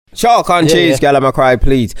Chalk on cheese, gal, I'ma cry,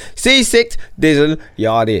 please. C6, Dizzle,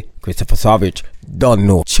 Yardy, Christopher Savage, don't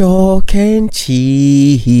know. Chalk and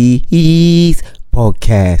cheese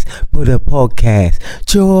podcast, put a podcast.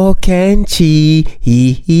 Chalk and cheese,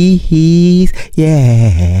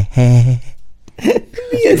 yeah.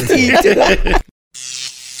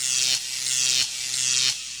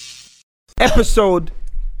 Episode,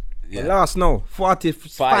 last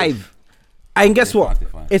 45. And guess what?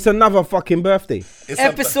 45. It's another fucking birthday. It's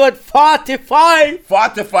episode 45.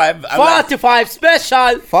 45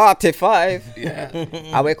 special. 45. Yeah.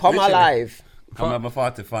 And we come alive. Come over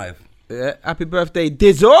 45. Yeah. Happy birthday,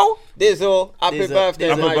 Dizzle. Dizzle, happy birthday,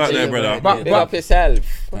 happy birthday, brother. Big up yourself.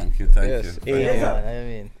 Thank you.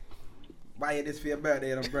 Yeah. Buy this for your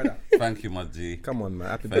birthday, brother. Thank you, my G. Come on, man.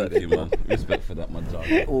 Happy birthday. Thank you, man. Respect for that, my dog.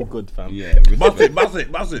 All good, fam. Yeah. Bust it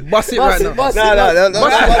right now.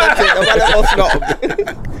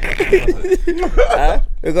 No.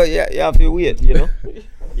 Because you have to wait, you know.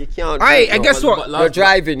 You can't. And guess what? You're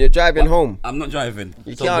driving home. I'm not driving.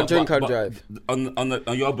 You can't drink and drive.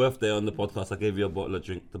 On your birthday on the podcast, I gave you a bottle of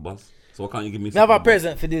drink to bust. So why can't you give me something? I have a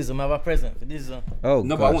present for this. Oh,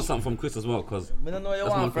 no, but I want something from Chris as well, because I don't know you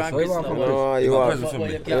want from Chris. No, you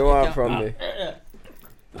want from me.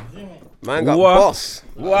 Man got what? boss.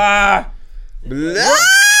 Wow. You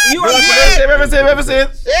ever see it?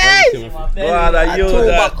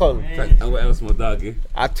 And what else, my doggy?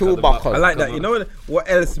 A two buckle. I like that. You know what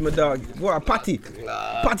else, my dog? What a patty.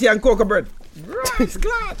 Patty and cocoa bread. It's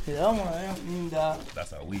glad.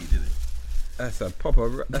 That's how we did it. That's a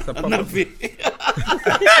proper.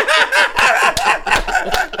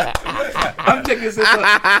 I'm taking some.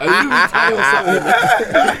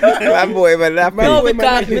 That boy, man. No,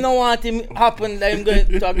 because we don't want him happen like him going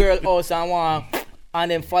to a girl house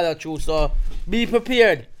and then follow through. So be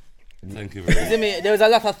prepared. Thank you very much. See me, there was a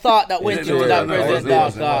lot of thought that went into that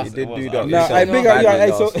present. You did do that. No, I big up you.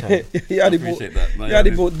 You had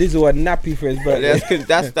to put Dizzle a nappy for his birthday.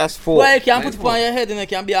 That's four. Well, you can put it on your head and it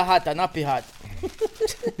can be a nappy hat. Yeah,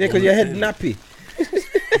 because your head nappy.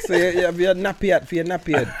 So you have your nappy hat for your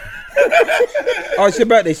nappy head. Oh, it's your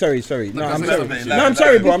birthday. Sorry. No, I'm sorry. No, I'm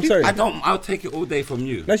sorry, bro. I'm sorry. I'll take it all day from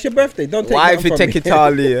you. That's your birthday. Don't take Why it if you from take me. it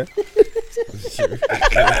all here?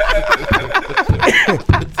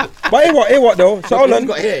 But hey, what though? So hold on.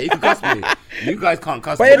 You can cuss me. You guys can't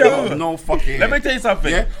cuss But me. you don't. No fucking. Let me tell you something.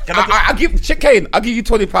 Yeah? I'll give Kane. I'll give you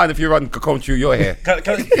 £20 if you run comb through your hair. Do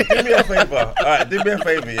me a favor. All right, do me a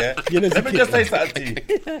favor, yeah. Let me just say something to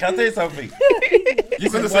you. Can I tell you something? You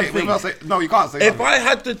gonna say it? No, you can't say. If I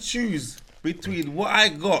had to choose between what I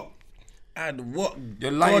got and what you're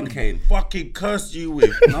lying, God Kane. fucking cursed you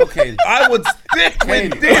with, no, Kane. I would stick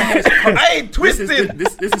with this. I ain't twisting.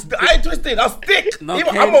 I ain't twisting. I'll stick. No,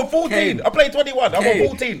 Even, Kane, I'm on 14. Kane. I play 21. I'm Kane. on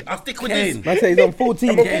 14. I'll stick with Kane. this. Man say he's on 14.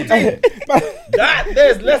 I'm on 14.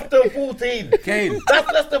 There's less than 14. Kane.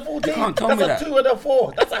 That's less than 14. You can't tell that's me a that. 2 and a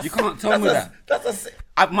 4. You can't tell me that. That's a.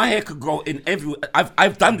 My hair could grow in every.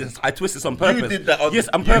 I've done this. I twist this on purpose. You did that. Yes,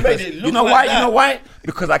 on you purpose. Made it look You know like why? that. You know why?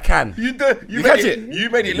 Because I can. You catch it. You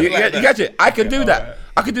made it look like that. You catch it. I can do that. Right.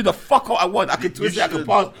 I can do the fuck all I want. I can twist it. I can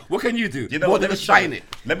pass. What can you do? You know More what? than shine it.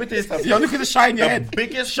 Let me tell you something. Yo, look at the shine in your The head.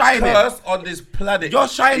 biggest shine curse on this planet. You're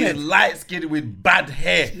shining. Is light skin with bad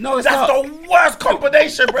hair. No, it's that's not. the worst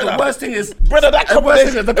combination, brother. The worst thing is, brother, that the worst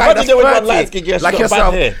thing combination. is the guy that's light skin, 30, like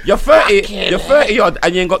yourself. You're 30 odd,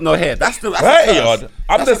 and you ain't got no hair. That's 30 odd.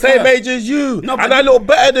 I'm the same age as you, no, and I look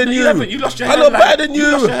better than you. You lost your I look better than you.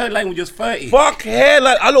 You lost your hairline when you was 30. Fuck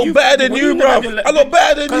hairline. I look better than you, bro. I look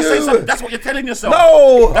better than you. That's what you're telling yourself. No,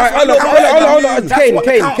 Hold on. Kane. No, hold on. Kane,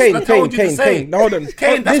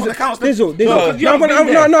 that's what the council.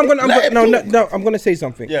 I'm gonna say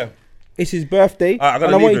something. Yeah. It's his birthday, and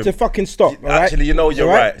I want you to fucking stop. Actually, you know you're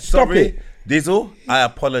right. Stop Sorry. it. Dizzle, I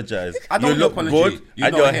apologize. I don't you look apology. good, You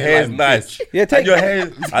and know your hair's hairline, nice. bitch. Yeah, and your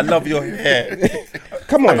hair. I love your hair.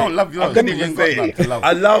 Come on. I don't love yours. I couldn't even say it.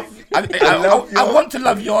 I love I want to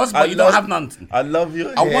love yours, but you don't have none. I love your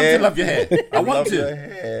hair. I want to love your hair. I want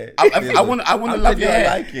to. I want to love your hair.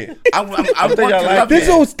 I like it. I want to love your hair.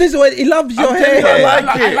 Dizzle, he loves your hair.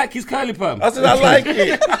 I like his curly perm. I said I like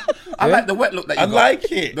it. I like the wet look that you got. I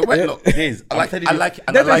like it. The wet look. I like it.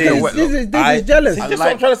 And I like the wet look. This is jealous. That's what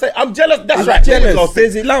I'm trying to say. I'm jealous. That's right. Jealous.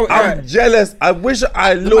 I'm jealous. I wish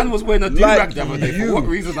I looked. The man was wearing a do-rag the other day. you. For what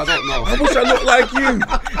reason, I don't know. I wish I looked like you.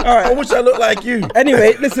 I wish I looked like you.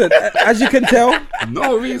 Anyway, listen, as you can tell.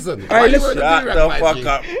 No reason. All right, listen. Shut the fuck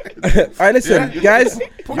up. All right, listen, guys.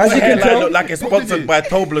 As you can tell. Look like it's sponsored by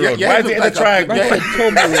Toblerone. Yeah, Why is it in a triangle?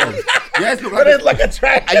 Your head look But it's like a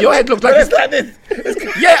track. And your head looks like it's like this.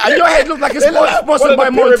 Yeah, and your head looks like it's sponsored by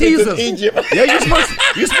Maltesers. Egypt. Yeah,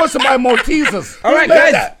 you're sponsored by Maltesers. All right,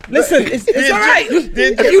 guys. Listen, it's all right.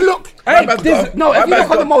 If you look, if you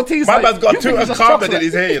look on the Maltesers, my man's got too much carbon in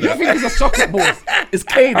his hair. You think it's a chocolate ball? It's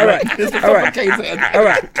Kane. All right, It's all right, Kane's head. all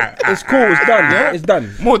right. It's cool. It's done. Yeah? It's done.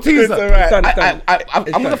 Malteser. It's all right. It's done.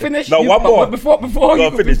 I'm gonna finish. No, one more. Before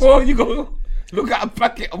finish. you go, look at a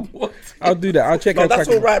packet of water. I'll do that. I'll check. No, that's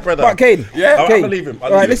all right, brother. But Kane, Yeah, Kane. I'll leave him.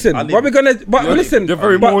 All right, listen. What we're gonna, but listen. You're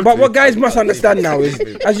very But Maltese. what guys must understand now is,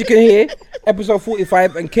 as you can hear, episode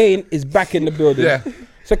 45, and Kane is back in the building. Yeah.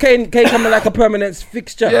 So Kane coming like a permanent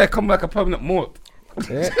fixture. Yeah, come like a permanent mort.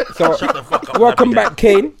 Yeah. So Shut the fuck up. welcome back,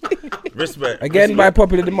 Kane. Respect. Again, by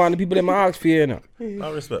popular demand, the people in my ask for you, know.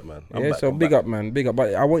 No respect, man. Yeah. So big up, man. Big up.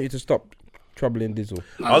 But I want you to stop troubling Dizzle.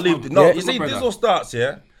 I'll leave. No, Yeah. you see, Dizzle starts,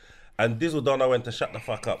 yeah, and Dizzle don't know when to shut the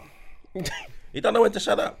fuck up. He don't know when to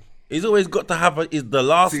shut up. He's always got to have the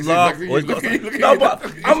last laugh. Or he's got no, but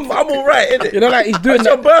I'm all right, innit? You know, like he's doing It's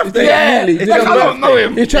that. your birthday. Yeah, He's it's doing like that. I don't know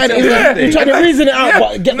him. He's trying to reason it out,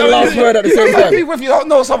 but get the No, last word at the same Some time. people, if you don't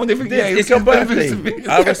know someone, they think, yeah, It's your birthday.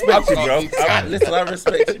 I respect you, bro. Listen, I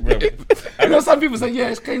respect you, bro. You know, some people say,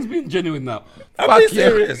 yeah, Kane's being genuine now. I'm Fuck being yeah.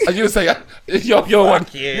 serious. And you say, you're one.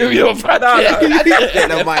 yeah. You're fat. No, Yeah.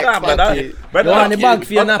 But You want the bag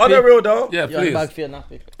for your nappy? on the real though, Yeah, You want the bag please. for your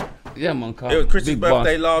nappy? Yeah, man. it was Chris's Big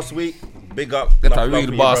birthday boss. last week. Big up. Get Enough a love real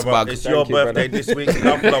for you, boss brother. bag. It's Thank your you, birthday this week.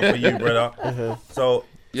 Enough love for you, brother. So,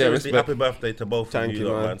 Yeah, seriously, respect. happy birthday to both Thank of you,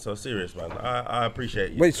 you, lot, man. man. So serious, man. I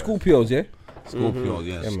appreciate you. Wait, guys. Scorpios, yeah? Scorpio,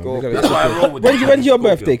 yes. Yeah, man. Scorpio. We gotta- That's why I roll with them. When's your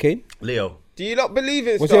Scorpio. birthday, Kane? Leo, Do you lot believe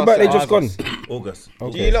in Was star your birthday signs? just gone? August.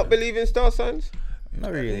 Do you lot believe in star signs?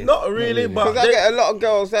 Not really. Not really, but Because I get a lot of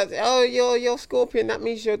girls that, oh, you're Scorpion, that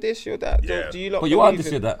means you're this, you're that. Yeah. Do you lot But you are believe this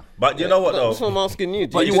in- year that. but you know what though? That's what I'm asking you.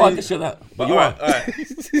 Do But you are this year that. But you are.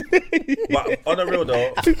 But on the real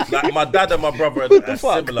though, like my dad and my brother are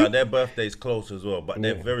similar. Their birthdays close as well, but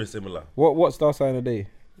they're very similar. What star sign are they?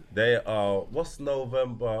 They are. What's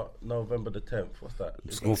November the 10th? What's that?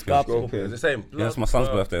 Scorpio. Scorpio. It's the same. Yeah, it's my son's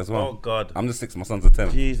birthday as well. Oh God. I'm the 6th, my son's the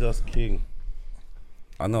 10th. Jesus King.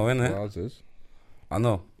 I know, innit? Wowzers. I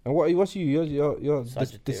know. And what's you? You're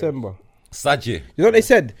December. Saggy. You know what they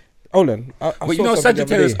said? Hold on. I But you saw know something the other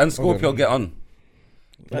Sagittarius day. and Hold on. Scorpio get on.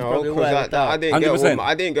 That's No, probably because why I without- didn't get 100%.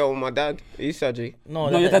 I didn't get with my dad. He's Saji. No,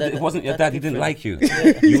 your dad, it wasn't your dad. He didn't like you.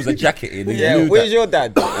 You was a jacket. He Yeah, knew where's that. your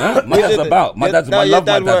dad? Huh? My Where's dad's your about. My your- dad's. no, I your love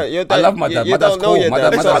my dad weren't- dad. your I dad- love my dad. you My dad's don't know cool. your My dad.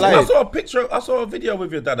 dad. My That's what I dad's I like. saw a picture. I saw a video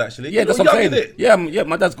with your dad actually. Yeah, that's You're what I'm young, saying. innit? Yeah,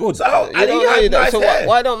 my dad's good. So, You and he don't know had your dad. nice So hair.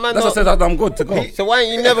 why don't man That's what not? says I'm good to go. So why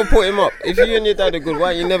ain't you never put him up? If you and your dad are good,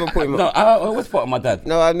 why ain't you never put him No, up? I always thought of my dad.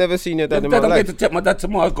 No, I've never seen your dad in my Dad, I'm going life. to take my dad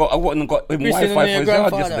tomorrow. I went and got him Chris, you Wi-Fi don't know for your his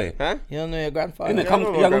yard grandfather? yesterday. Huh? You don't know your grandfather? Innit? I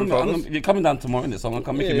know my grandfathers. You're coming down tomorrow, innit? So I'm gonna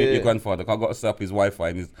come make you meet Yeah. your grandfather. 'Cause I got to set up his Wi-Fi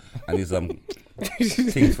and his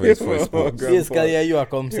things for his sports. Yes, yeah, you are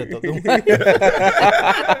come set up. Yo,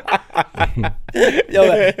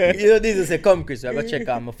 you know, this is a come, Chris. I go check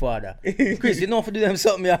on my father. Chris, you know if you do them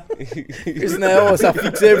something, yeah. Chris in the house, I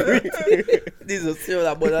fix everything. This is still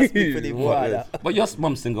that, but I speak for the father. But your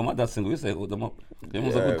mum's single, my dad's single. You say, hook them up. Them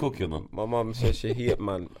was a good cook, you know. My mum says she hate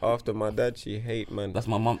man. After my dad, she hate man. That's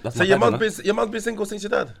my mum. That's So my your dad, mum's been single since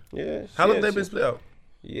your dad? Yeah. How long they been split up?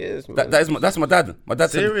 Years, man. That's my dad. My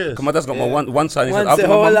dad said, Serious? 'cause my dad's got my one son. He One said after say,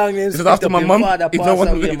 my how mum. long He is said after split my up, mum. your father He don't passed want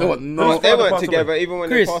away, to. He don't want man. no. They father weren't passed together away. even when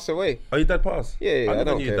Chris. they passed away. Oh, your dad passed? Yeah, I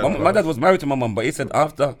don't knew your care. dad My dad was married to my mum, but he said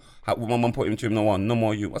after my mum put him to him, no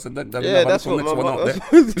more you. I said, Yeah, never that's come what next my one mum. out there.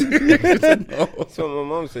 That's what my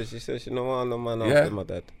mum said. She said she don't want no man Yeah. after my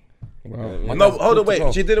dad. My No, dad's hold good on, to wait.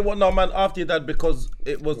 go. She didn't want no man after your dad because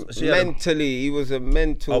it was she had a- Mentally, he was a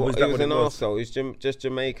mental. Oh, was he that was what an it was? arsehole. He's just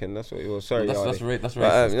Jamaican. That's what he was. Sorry, That's Yardy. racist. But, Come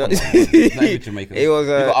on. Not every Jamaican. It was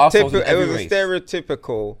You a got arseholes in it every was a race.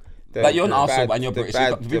 stereotypical. Like you're an the arsehole, bad- and you're the British.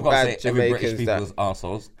 bad- We've the got to bad say every British Jamaicans people that- is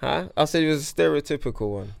arseholes. Huh? I said it was a stereotypical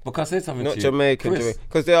one. Because I said something Not to you. Jamaican, Chris,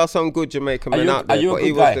 because there are some good Jamaican Are men you- out are there, you a but he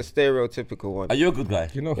good guy? was the stereotypical one. Are you a good guy?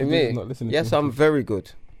 You know, And he's me? not listening. Yes, to I'm very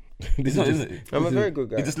good. He's not, is it? I'm a very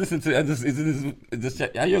good guy. You just listen to it and just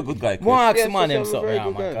check. Are you a good guy, Chris? More ask Yes, man yes, him I'm a something, very yeah,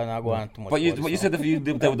 good man. guy. Can I go on too much? But you about this, said if you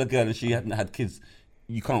lived there with a girl and she hadn't had kids,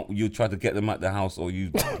 you try to get them at the house, or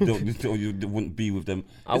you wouldn't be with them.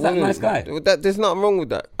 Is that a nice guy? There's nothing wrong with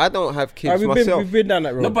that. I don't have kids we've myself. been down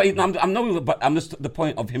that road. No, but I'm knowing, but I'm just the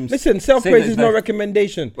point of him. Listen, saying self-praise that is he's no nice.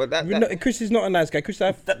 recommendation. But that- We know- Chris is not a nice guy. Chris,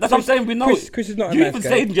 That's what I'm saying. We know. Chris is not a You nice even guy.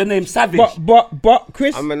 saying your name Savage. But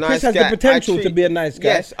Chris, I'm a nice Chris has guy. the potential I to treat- be a nice guy.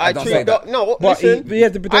 Yes, I don't treat say that. no. But Listen, he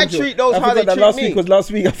has the potential. I treat those I how forgot they that treat last me. week was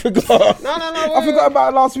last week. I forgot. No, I forgot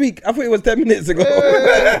about last week. I thought it was 10 minutes ago.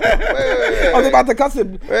 Wait. I was about to cuss him.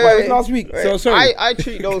 listen. Well, it was last week. So sorry. I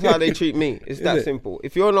treat those how they treat me. It's that simple.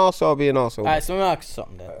 If you're an arsehole, I'll be an arsehole. Alright, so let me ask you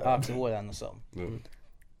something then. Ask you hold on to something.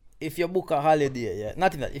 If you book a holiday, yeah,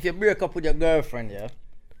 nothing that. If you break up with your girlfriend, yeah.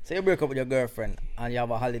 Say you break up with your girlfriend and you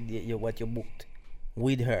have a holiday, what you booked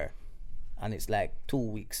with her, and it's like 2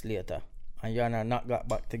 weeks later, and you're not got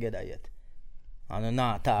back together yet, and you're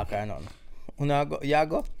not talk or nothing. You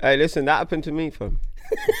go? Hey, listen, that happened to me, fam.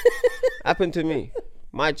 Happened to me.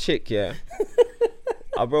 My chick, yeah.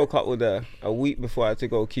 I broke up with her a week before I had to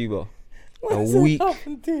go to Cuba.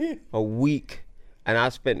 A week. And I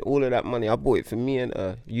spent all of that money. I bought it for me and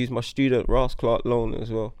her. Used my student Ross Clark loan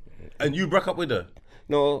as well. And you broke up with her?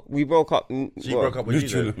 No, we broke up. She broke up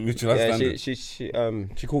with you. Mutual yeah,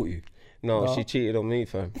 she caught you. No, she cheated on me,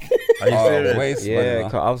 fam. Are you serious? Waste, Yeah,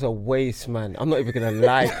 man, cause I was a waste man. I'm not even gonna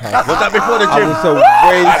lie, cuz. Was that before the I gym? was a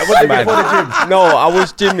waste man. Before the gym? No, I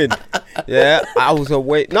was gymming. Yeah, I was a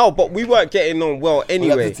waste. No, but we weren't getting on well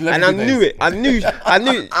anyway, and I knew it. I knew.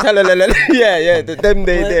 Yeah, them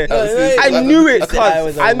day there. I knew it,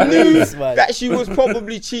 cuz I knew that she was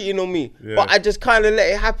probably cheating on me, but I just kind of let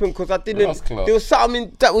it happen because I didn't. There was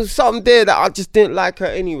something there that I just didn't like her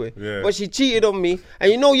anyway. Yeah. But she cheated on me,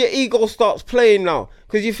 and you know your ego starts playing now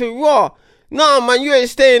because you think, raw. Nah, man, you ain't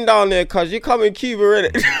staying down there because you come in Cuba,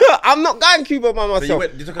 innit? I'm not going Cuba by myself.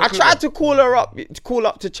 you took her I to tried to call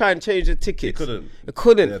up to try and change the tickets. You couldn't. I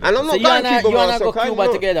couldn't. Yeah, And I'm not so going Cuba you by and I myself. go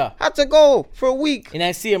Cuba together? Had to go for a week. In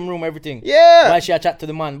the same room, everything? Yeah. Why she a chat to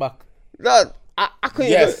the man back? Look, I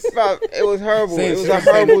couldn't Yes. even, bro, it was horrible. Same, It was same, a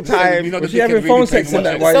horrible same. time. You know, the Was she having dickhead phone really sex plays in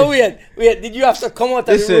that? much. Why? So wait, did you have to come out of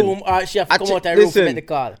Listen, the room or she have to come out of the room to make the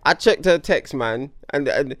call? I checked her text, man,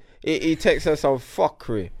 and he texted her some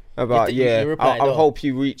fuckery about, You replied, I though. hope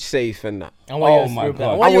you reach safe and that. And why Oh you my reply?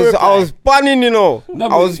 God. Why I you was reply? banning, you know. No,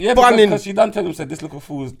 I was banning. because she done tell him, said this little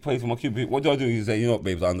fool is playing for my cube. What do I do? You say, you know what,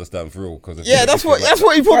 babes, I understand for real. Yeah, that's what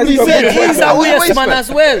he probably Why is he said. got- He's I a was waste man as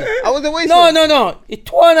well. I was a waste No, man.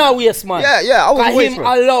 it wasn't a waste man. Yeah, I was a Cause waste him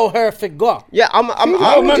man. allow her to go. Yeah, Oh,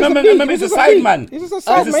 man, he's a side man. He's just a He's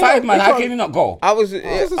side a man. side man. He How can't- can he not go? I was.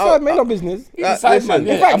 It's a side man, no business. He's a side man. listen,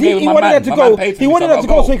 Yeah, In fact, I'm here with he my wanted her man. to My go. man paid for He me, wanted so her to I'll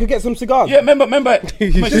go so he could get some cigars. Yeah, remember. My man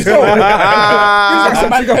paid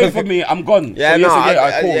for me. I'm gone. Yeah, so no,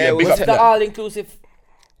 yesterday, cool. yeah, Yeah, it big was up The to that. all-inclusive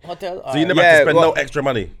hotel. So you never Yeah, had to spend no what- extra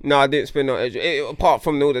money? No, I didn't spend no extra. Apart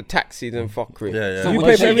from all the taxis and fuckery. Yeah. So You what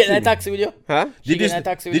pay did for She she get in a everything. taxi with you? Huh? She Did get in a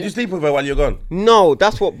taxi with you sleep with her while you're gone? No,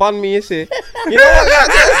 that's what bun me is here. You know what?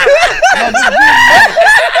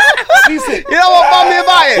 You know what bun me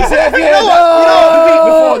about it?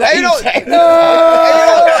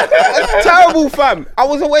 It's terrible, fam. I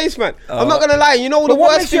was a waste man. I'm not gonna lie. You know the But what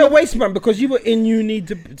worst makes thing? you a waste man? Because you were in uni,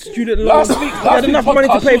 student loan. Last week, you had enough money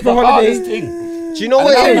to pay for holidays. Do you know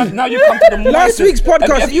what it is? Now you come to the Last moistest- week's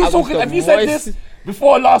podcast, Have you, I was the have you said this moist-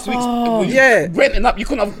 before last week's? yeah. Renting up, you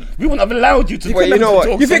couldn't have. We wouldn't have allowed you to. Wait, you know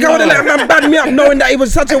what? You think I would have let a man ban me up knowing that he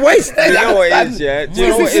was such a waste? You know what it is, yeah? Do you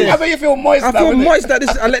know what it I is? bet you feel moist. I now, feel innit? moist that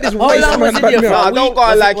I let this long waste was man it ban there me for? up. Nah, don't go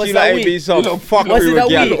Was like it you like a be week? some Was it fuckery a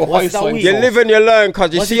with week? you. Was it a week? You live and you learn,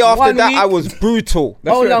 cause you Was see it after 1 that week? I was brutal.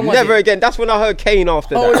 How long was Never it? again. That's when I heard Kane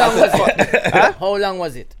after How that. long was it? How long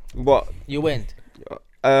was it? What? You went?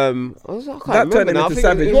 I can't That remember turned him now. I into think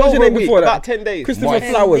savage. it was What was your over a name week, before that? About 10 days. Christopher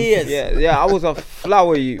 10 Flowers. days. Yeah, I was a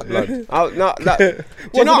flower, you blood. Do you know, Wasn't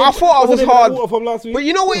I it- thought I was wasn't it that hard. water from last week? But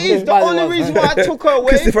you know what it is? The Balawan. only reason why I took her away,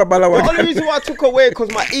 Christopher Balawan. the only reason why I took her away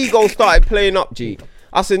because my ego started playing up, G.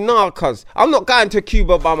 I said, nah, cuz I'm not going to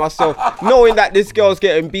Cuba by myself, knowing that this girl's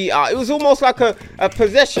getting beat out. It was almost like a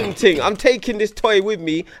possession thing. I'm taking this toy with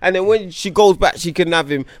me, and then when she goes back, she can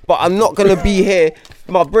have him. But I'm not gonna be here.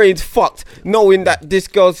 My brain's fucked, knowing that this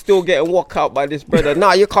girl's still getting walked out by this brother.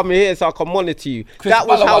 Nah, you're coming here so I can monitor you. That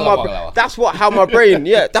was how my brain.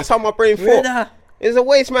 Yeah, that's how my brain thought. It's a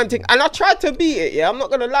waste man thing. And I tried to beat it, yeah. I'm not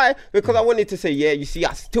going to lie, because I wanted to say, yeah, you see,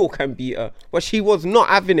 I still can beat her. But she was not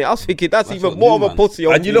having it. I was thinking, that's even what more of new a man. pussy.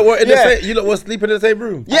 And you know what? You lot were sleeping in the same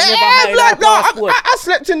room. Yeah, never had blood. that No, passport. I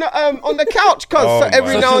slept in the on the couch, cuz Oh so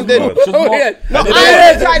every my now and then. God. Just more- No,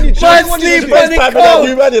 then I wanted to But do sleep it. on the couch.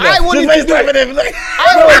 I wanted to do it.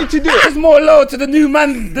 I wanted to do it. It's more low to the new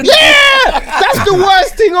man than Yeah, that's the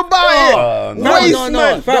worst thing about it. Waste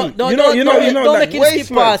man. Fam, Don't like make him waste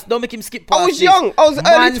skip man. past. Don't make him skip past. I was this. young. I was early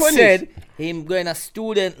Man 20s. said him going to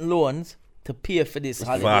student loans to pay for this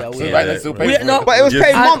holiday Fuck, away. yeah. Right, let's still pay Wait, for no, it. But it was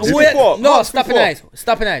paid months before. No, months stop it before. nice.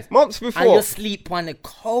 Stop it nice. Months And before. you sleep on the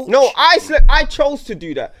couch. No, I chose to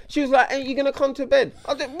do that. She was like, "Ain't you gonna come to bed?"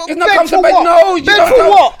 I said, It's not bed come to for bed. what? No, you bed don't for know.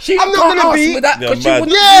 what? She I'm not can't gonna ask be. with that, Yeah, 'cause she man.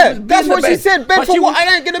 wouldn't Yeah, even be that's in the what she bed. said. Bed But for she what? wouldn't-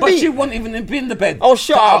 I ain't gonna but be. she wouldn't even be in the bed. Oh,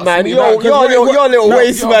 shut to up, ask man. me You're that. a little No,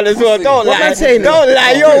 waste you're man as well. pussy. Don't What lie. am I saying? Don't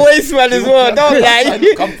lie. You're a waste man as well. Don't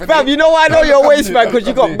lie. Company. Fam, you know why I know you're a waste man? Because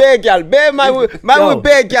you got bare gal. Bare man with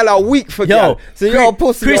bare gal are weak for gal. So you're a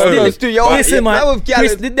pussy. Chris Man listen, man. with gal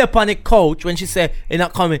Chris is- did that on the couch when she said, "You're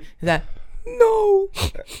not coming." He's like, "No."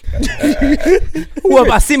 Who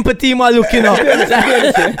about sympathy man looking up?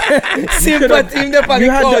 Sympathy in the on the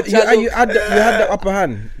couch. You had the upper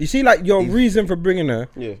hand. You see, like your reason for bringing her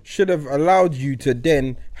should have allowed you to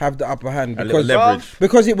then have the upper hand A little because leverage.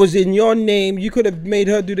 because it was in your name. You could have made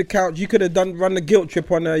her do the couch. You could have run the guilt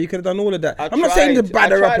trip on her. You could have done all of that. I'm not saying to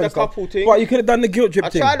bad her up and stuff, but you could have done the guilt trip I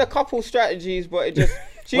thing. tried a couple strategies, but it just.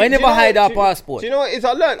 Why never hide our passport? Do you know what it is?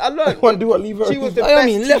 I learned. What, do what, leave her? She was the I best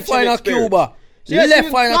mean, left teaching fine in experience. Cuba. Yeah, Left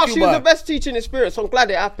fine in she was the Cuba. best teaching experience. I'm glad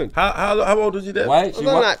it happened. How old was you then? Why? I was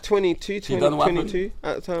only like 22, done what 22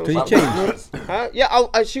 at the time. Because you changed. Huh?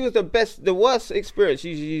 Yeah, she was the worst experience.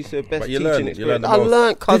 She used the best But you teaching learned- you experience. learned the I most.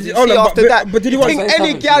 learned, cause Did you you- oh, see no, after but- that, but did you you want- think Say any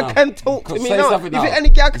something gal now. can talk to me Say now? something You think now. any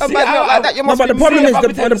gal can See, back me up like that? You No, must but the be problem serious.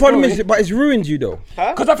 is the problem is, but it's ruined you though.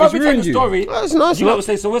 Because if I It's be telling ruined the you. story, That's nice, you man. know,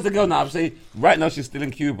 say, so where's the girl now? I say, right now she's still in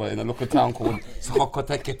Cuba in a local town called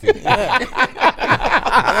Sokotekiti.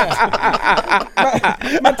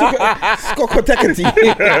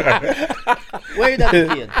 Where that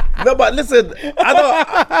kid? No, but listen, I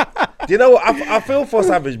don't. Do you know what? I feel for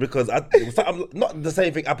Savage because I'm not the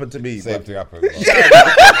same thing happened to me. Same but- thing happened.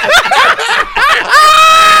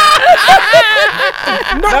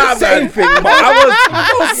 Nah, man. But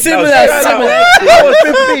I was Similar.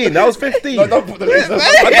 I was 15. No, don't put the list up.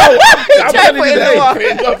 I'm telling you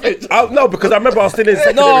the age. No, because I remember I was still in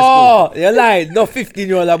secondary school. No, you're lying. No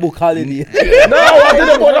 15-year-old book holiday. No, I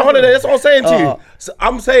didn't go on holiday. That's what I'm saying to you. So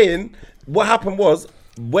I'm saying what happened was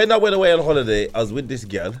when I went away on holiday, I was with this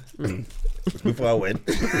girl before I went.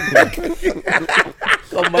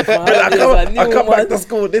 Come back, I come back to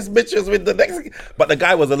school. This bitch was with the next, but the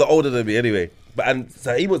guy was a lot older than me anyway. But and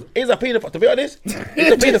so he's a paedophile. To be honest, he's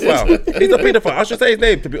a paedophile. He's a paedophile. I should say his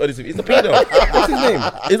name. To be honest with you, he's a pedo. What's his name?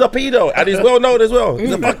 He's a pedo, and he's well known as well.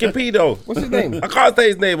 He's a fucking pedo. What's his name? I can't say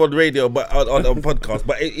his name on radio, but on podcast.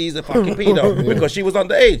 But he's a fucking pedo because she was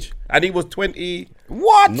underage and he was 20.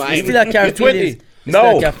 What? You still a carry 20.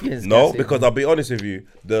 feelings. No, because I'll be honest with you.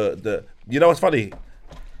 You know what's funny?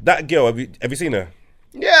 That girl, have you seen her?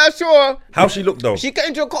 Yeah, sure. How she look though? She got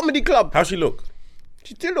into a comedy club. How she look?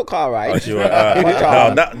 She still look alright. Oh, she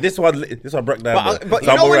no, this one broke down. But you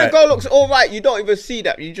know when a girl looks alright, you don't even see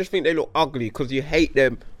that. You just think they look ugly because you hate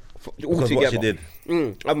them because altogether. what she did.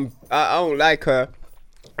 I don't like her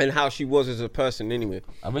and how she was as a person anyway.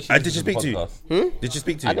 Did she speak to you? Did she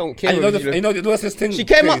speak to you? I don't care. And you know what's this thing? She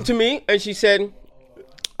came up to me and she said,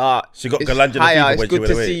 She got it's Galangia hiya, when it's she good went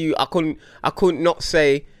to away. see you. I couldn't not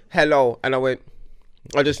say hello, and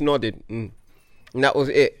I just nodded, and that was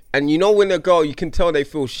it. And you know when a girl, you can tell they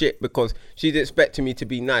feel shit because she's expecting me to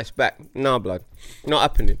be nice back. Nah, blood, not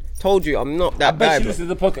happening. Told you I'm not that I bet guy. she Bro. listens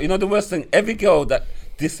to the podcast. You know the worst thing? Every girl that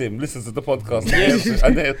diss him listens to the podcast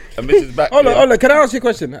and then messages back. Hold on. Can I ask you a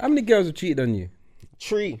question? How many girls have cheated on you?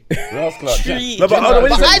 Tree. Tree. No, but hold on,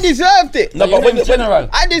 when you I say- deserved it. No, but when General.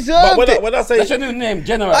 I but deserved it. when I say That's your new name,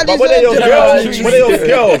 General. I but when they're your deserved girls, it. when they're your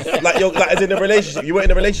girls, like as in a relationship, you weren't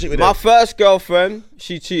in a relationship with My them. first girlfriend,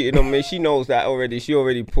 she cheated on me. She knows that already. She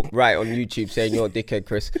already put right on YouTube saying you're a dickhead,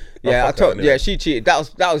 Chris. Yeah, I fuck told. that, Yeah, innit? she cheated.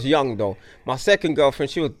 That was young though. My second girlfriend,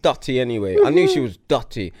 she was dirty anyway. I knew she was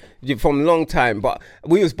dirty from a long time, but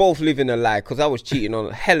we was both living a lie because I was cheating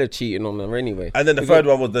on her anyway. And then the third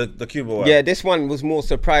one was the Cuba one. Yeah, this one was more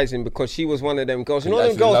surprising because she was one of them girls. You know them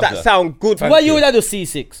actually girls love that that. sound good. Why you would have do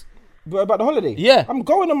C6? But about the holiday? Yeah. I'm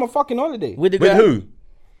going on my fucking holiday. With the With girl? who?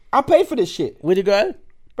 I pay for this shit. With the girl?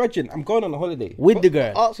 Brethren, I'm going on a holiday. With the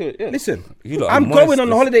girl. Ask her, yeah. Listen, You lot are I'm going on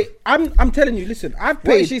a monsters. holiday. I'm telling you, listen, I've What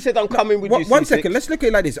paid. if she said I'm coming with you? One C6? second, let's look at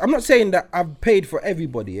it like this. I'm not saying that I've paid for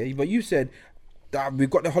everybody, but you said that we've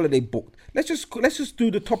got the holiday booked. Let's just do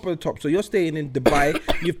the top of the top. So you're staying in Dubai.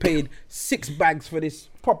 You've paid 6 bags for this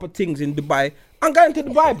proper things in Dubai. I'm going to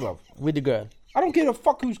Dubai, bro. With the girl. I don't give a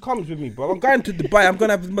fuck who comes with me, bro. I'm going to Dubai. I'm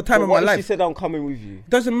gonna have my time But of what my if she life. said I'm coming with you?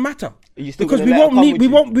 Doesn't matter you still because gonna we let her won't come need. with We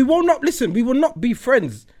you? won't. We will not listen. We will not be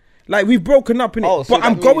friends. Like we've broken up in it. Oh, so but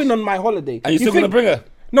I'm that going means- on my holiday. And you still think- gonna bring her?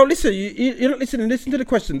 No, listen. You're not listening. Listen to the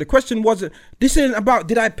question. The question wasn't. This isn't about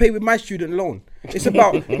did I pay with my student loan. It's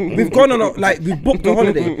about we've gone on we've booked a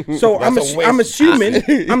holiday. So I'm assuming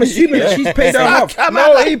that she's paid her half.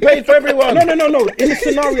 No, he paid for everyone. No. In the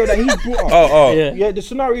scenario that he brought up. Oh. Yeah, the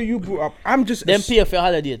scenario you brought up. I'm just. Then pay for your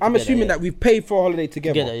holiday. I'm assuming that we've paid for a holiday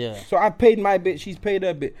together. Yeah. So I've paid my bit. She's paid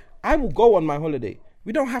her bit. I will go on my holiday.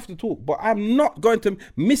 We don't have to talk, but I'm not going to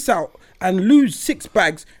miss out and lose 6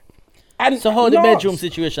 bags. And So how the bedroom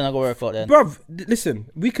situation I go work out then? Bruv, listen,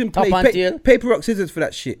 we can Top play and tail. paper, rock, scissors for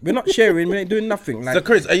that shit. We're not sharing, we ain't doing nothing. So Like,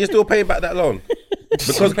 Chris, are you still paying back that loan?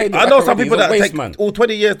 Because paid it I know back some already, people he's a that waste take man. all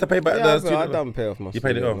 20 years to pay back Yeah, the I student. done pay off my. You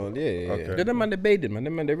paid it student off? loan. Yeah. Okay. they're the man, they bathing, man.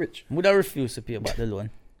 Them man, they're rich. Would I refuse to pay back the loan?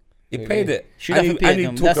 He paid it. Should and have he, paid and he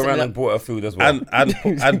them. took That's around it, and bought her food as well.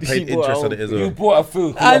 And paid interest on it as You well. bought her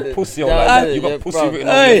food. You And- got pussy all Yeah, like and- that. You got yeah, pussy bro. written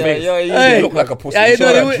on Hey, your face. hey. You look like a pussy. I You show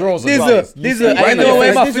know her the drawers as Dizzle, well. Dizzle, right I now know what your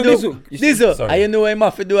him have to face. do. Dizzle. Dizzle, Sorry. I know what him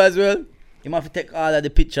have to do as well. Him have to take all of the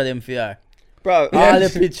picture them for her. Bro, All the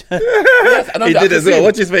picture. He did as well.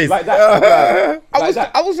 Watch his face. Like that.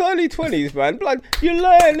 I was early 20s, man. Blood, you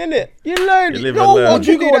learn, innit? You learn. You live No and learn. one Would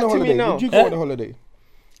you do go on that a to me holiday? now. Would you go on a holiday?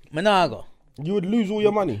 Me nah go. You would lose all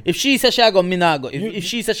your money. If she says she go, me nah go. If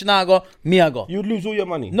she says she nah go, me I go. You would lose all your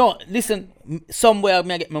money. No, listen. Somewhere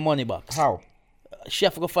me I get my money back. How? She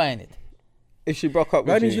have to go find it. If she broke up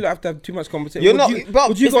Why with means you you. don't have to have too much conversation? You're Would not, you, bro,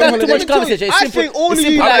 would you it's go on not too holiday? much conversation. It's I simple. think all It's of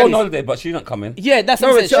you simple. I'm like, on holiday, but she's not coming. Yeah, that's No,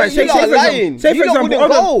 what I'm but saying. you lot are lying. Say for You lot example,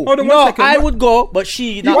 wouldn't hold go. on one No, second. I would go, but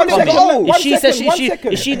she not One coming. second, hold on, If one she says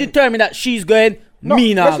second. if she determined that she's going, No,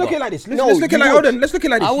 me nah let's go. look at it like this. Let's No, look at it you like would. hold on. Let's look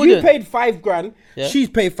at it like I this. You wouldn't. paid $5,000. Yeah. She's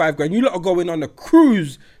paid $5,000. You lot are going on a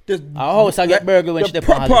cruise. Our house I get burger when the she dey on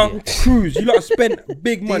proper holiday. cruise. You lot have spent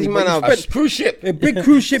big money. These but man you have- spent Cruise ship. a big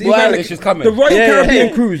cruise ship. See, You're going why she's coming. The Royal Yeah, Caribbean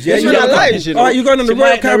yeah. cruise. Yeah, These you man lot are are liars, you know. Alright, you're going on the She Royal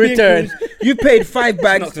might not Caribbean return. cruise. You paid 5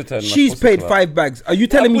 bags. Not to turn my She's pussy paid club. 5 bags. Are you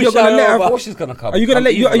telling me push you're gonna her let over. her? Oh, she's gonna come. Are you gonna I'm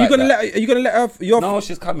let you? evil Are you like gonna that. let? Are you gonna let her? Your? No,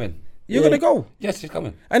 she's coming. You're gonna go. Yes, she's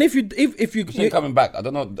coming. And if you She ain't coming back. I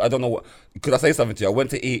don't know what. Could I say something to you? I went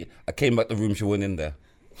to eat. I came back to the room. She wasn't in there.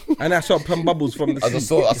 and I saw some bubbles from the I sea. just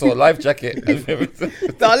saw a life jacket.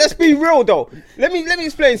 Nah, let's be real though. Let me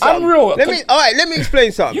explain something. real. Let me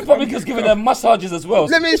explain something. You probably just giving them massages as well.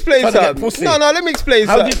 Let me explain Trying to get something. pussy. No, let me explain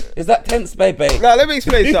How something. is that tense, baby? No, let me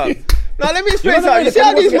explain something. No, let me explain You know something. You the see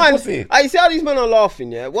how way these they man, want to get I see how these men are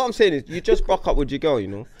laughing. Yeah, what I'm saying is, you just broke up with your girl. You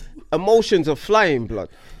know, emotions are flying, blood.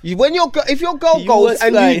 When if your girl You goes was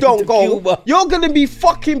and flying you don't to go, Cuba. you're gonna be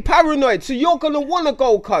fucking paranoid. So you're gonna wanna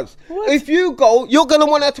go, cuz. If you go, you're gonna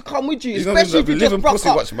want her to come with you, You're gonna especially if you live just in broke pussy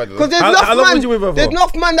up. watch, man. Because there's How enough long was man, you with her for? there's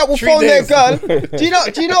enough man that will 3 phone their days. girl. Do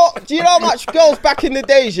you know how much girls back in the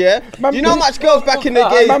days, yeah? Do you know how much girls back in the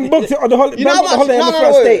days? Man booked it on the holiday. You know how Man booked much? the holiday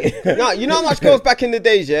on the first date. No, you know how much girls back in the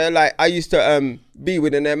days, yeah. Like I used to be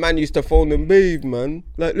with, and their man used to phone them, babe, man.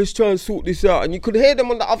 Like let's try and sort this out, and you could hear them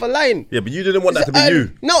on the other line. Yeah, but you didn't want that to be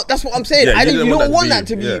you. No, that's what I'm saying. Yeah, I you didn't. didn't You want don't that want to that be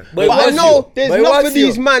to be you. you. Yeah. But it But I was know you. there's But it enough was of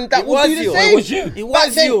these you. man that It will do was the you. same. It was you. It was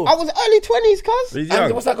Back then, you. I was early 20s, cuz. He's And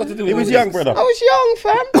young. what's that got to do with He was all young, this? brother. I was young,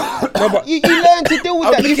 fam. No, but you learn to deal with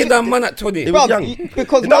I'm that. You licking see- that man at 20. He was Bruv, young.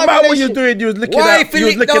 because It don't my matter what you're relation- doing. You was licking Why that. if you You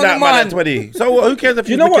was lick licking down that the man at man? 20. So who cares if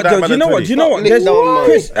Do you you know licking what, that George? man You at know 20? what? Do you know what? Lick There's down man.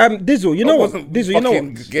 Chris, Dizzle. You know what? Dizzle. You know what?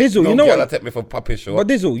 Dizzle. You know girl what? take me for puppy show. But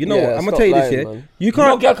Dizzle, you know Yeah, what? I'm gonna stop tell you this, lying, yeah. man. You No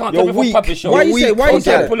can't. girl can't You're take me for weak. puppy show. Why you weak, say? Why you okay.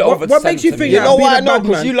 say that? Pull it over What to makes you send think to me. You know being why a I know? bad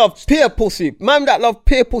Because man- you love peer pussy. Man that love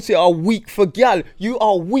peer pussy are weak for gal. You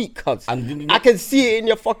are weak, cuz. And I can see it in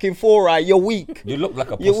your fucking foreeye. You're weak. You look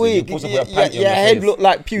like a pussy. You're weak. You're supposed to Your- put a panty on your head face. look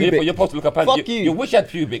like pubic. You're supposed to look a panty. Fuck you. You wish you had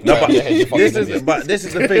pubic. No, No, but your head, you fucking this idiot.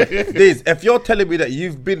 is the thing. This, if you're telling me that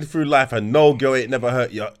you've been through life and no girl ain't never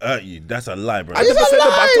hurt you, that's a lie, bro. I It's never a said that,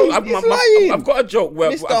 but I told- lie. I've- It's my- lying. I've got a joke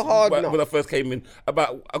where Mr. Hard Knock. when I first came in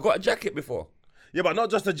about I got a jacket before. Yeah, but not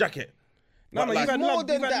just a jacket. No, no, Like- you've had more love.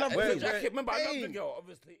 than You've had that. love. It was a Wait, jacket. Remember, I love the girl,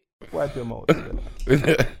 obviously. Wipe your mouth.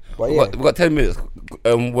 we yeah. got 10 minutes.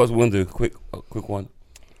 What's we gonna do? Quick one.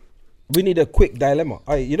 We need a quick dilemma.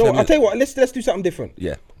 Alright, you know what? I'll tell you what. Let's do something different.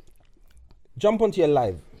 Yeah. Jump onto your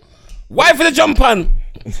live. Why for the jump on?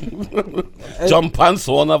 Jump on,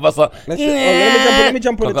 so one of us. Let me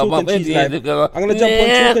jump on the Chalk and Cheese live. I'm gonna jump on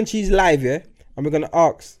Chalk and Cheese live, yeah, and we're gonna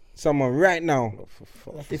ask someone right now.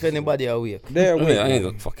 If anybody awake. They're I awake. ain't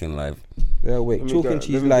got fucking live. They're awake. Chalk and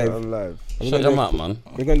Cheese live. live. Shut your mouth, man.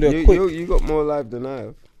 We're gonna do a quick. You got more live than I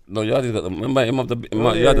have. No, you already got the. Remember, him have the.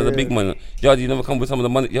 yeah, you had the yeah. big money. You never come with some of the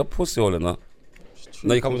money. You're pussy all in that.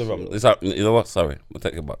 No, you come with the rum. You know what? Sorry, I'll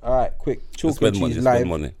take it back. All right, quick. Chalk and Spend money. Cheese Spend live.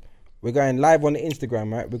 money. We're going live on the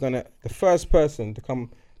Instagram, right? We're gonna the first person to come.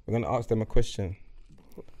 We're gonna ask them a question,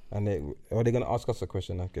 and they're gonna ask us a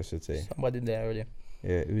question. I guess you'd say. Somebody there already.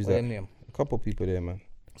 Yeah, who's What that? them name? A couple people there, man.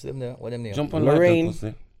 What's them there? What them name? Jump on Lorraine. live,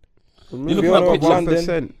 pussy. You look Fiona like of a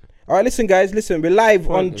London. All right, listen, guys. Listen, we're live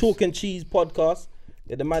on Pointless. Chalk and Cheese podcast.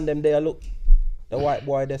 Yeah, the man them there. Look, the white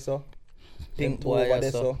boy there, so. Pink Them two boy, over yeah,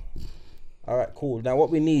 there, so. All right, cool. Now, what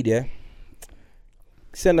we need, yeah.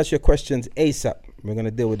 Send us your questions ASAP. We're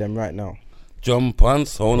gonna deal with them right now. Jump on,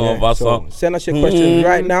 son Yeah, of us. so send us your questions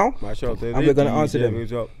right now, and we're gonna answer them.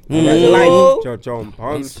 All right, live. Jump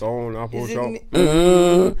on, stone, apple Is it shop. me?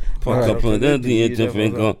 Fuck up on the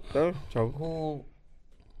finger. Who?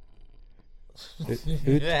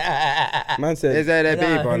 Man said. Is that a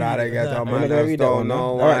people that I get on I'm not my gonna read that one. stone?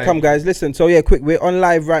 All No, right, come guys, listen. So yeah, quick. We're on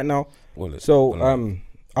live right now. Wallet. So Wallet.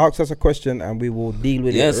 ask us a question and we will deal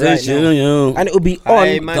with Yes, it right it's now. you. And it will be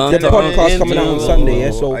Hey, on man, the dun, podcast dun, coming out on dun, Sunday.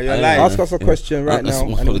 Yeah, so Are you live? ask us a question right now,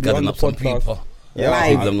 and it will be on the podcast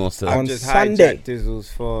live I've on just Sunday. hijacked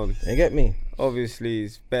Dizzles' phone. You get me? Obviously,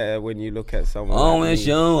 it's better when you look at someone. Oh, like it's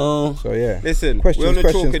me. you. So yeah. Listen, Questions, we're on the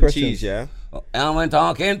questions, chalk and questions. cheese, yeah? I'm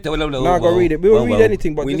talking to No, I gotta read it. We will read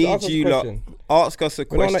anything, but We just need ask us a you lot. question. Ask us a We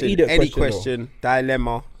don't wanna question, eat it any question, though. question,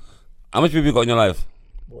 dilemma. How much people you got in your life?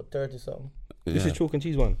 About 30 something. This is Chalk and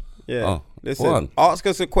Cheese one. Yeah. Oh, Listen, go on. ask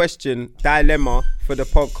us a question, dilemma for the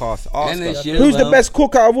podcast. Ask us. Who's the best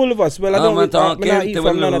cook out of all of us? Well, I I'm don't talking not eat to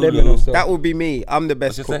from none of them. Lulu. You know, so. That would be me. I'm the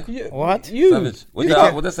best What you cook. say? What? You. Savage. What You they-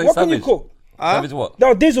 can- what they say, What can you savage? cook? Savage what?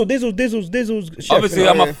 No, Dizzles, chef. Obviously, you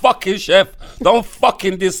know. I'm a fucking chef. Don't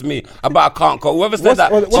fucking diss me about I can't cook. Whoever said What's-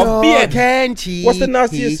 that, what's- some beard. What's the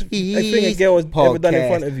nastiest thing a girl has ever done in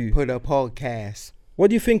front of you? Put a podcast.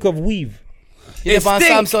 What do you think of weave? You live on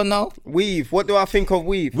stink. Samsung now? Weave. What do I think of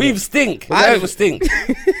weave? Weave stink. It stink.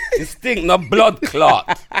 It stink. No blood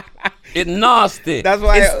clot. It nasty. That's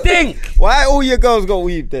why it stink. Why all your girls got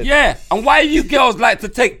weave then? Yeah, and why you girls like to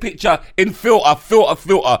take picture in filter,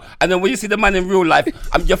 and then when you see the man in real life,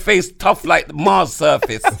 your face tough like the Mars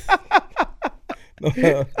surface.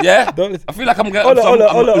 Yeah, Don't listen. I feel like I'm Hold getting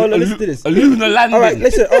on, listen to this. a lunar landing. All right,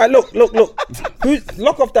 listen. All right, look.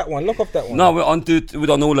 Lock off that one. No, we're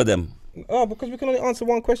on all of them. Oh, because we can only answer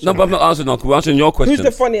one question. No, but I'm not answering. No, we're answering your questions. Who's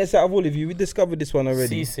the funniest out of all of you? We discovered this one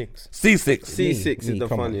already. C6. C6. C6 Me, is the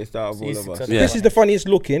come on. funniest out of all of us. Yeah. This is the funniest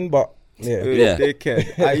looking, but yeah. Yeah.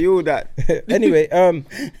 Dickhead. Are you that? Anyway,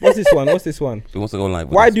 what's this one? Who wants to go live?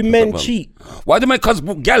 with Why us? do What's men up, man? cheat? Why do men? Cause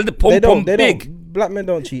gal the They pom don't. pom They big. don't. Black men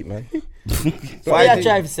don't cheat, man. What Why you do-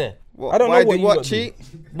 try to say? I don't know why what do you what got to cheat?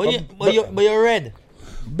 But you're red.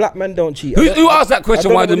 Black men don't cheat. Who asked that question?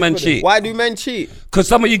 don't Why know do what men it's called. cheat? Why do men cheat? Because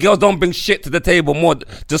some of you girls don't bring shit to the table, more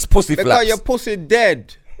just pussy Because flaps. your pussy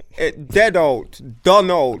dead. Dead old.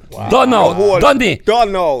 Done old. Donald, Whole- Donny.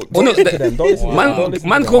 Done old. Oh, no, listen to them, don't listen to them, don't man, listen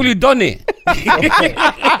man to call you Donny.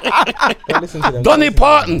 Don't listen to them. Donny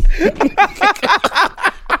Parton.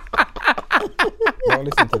 Don't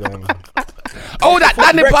listen to them. Oh, that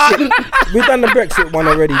Donny Parton. We've done the Brexit one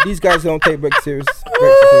already. These guys don't take Brexit serious.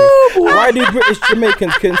 Why do British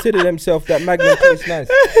Jamaicans consider themselves that Magnum tastes nice?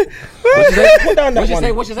 Put down that What you one.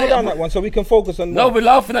 say? What you Put say? down that one so we can focus on No, that. we're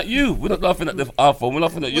laughing at you. We're not laughing at the our phone. We're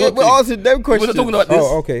laughing at your We're thing. answering them We're not questions. talking about this.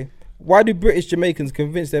 Oh, okay. Why do British Jamaicans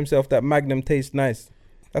convince themselves that Magnum tastes nice?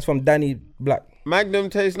 That's from Danny Black. Magnum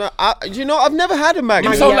tastes not. You know, I've never had a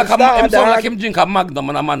Magnum. Him sound like Yeah, him sound like dog. him drink a Magnum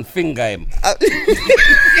and a man finger him.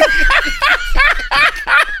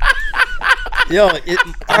 Yo, Alright,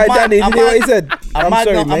 Danny, did you hear what he said? I'm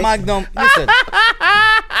sorry, A mate. Magnum. Listen,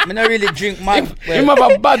 I don't really drink Magnum. Him have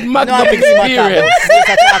a bad Magnum experience.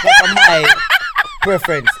 My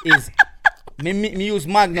preference is me use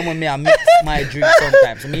Magnum when I mix my drink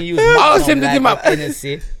sometimes. Me use Oh, Magnum same thing, like man. with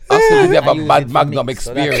Hennessy. Absolutely, they have I a use bad it to Magnum mix,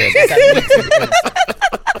 so experience. that's how I mix it with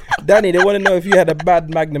Hennessy. Danny, they want to know if you had a bad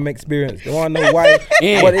Magnum experience. They want to know why,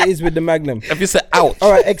 Yeah. what it is with the Magnum. If you say ouch,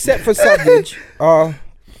 All right, except for Savage.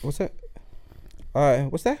 What's that?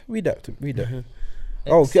 What's that? Read that.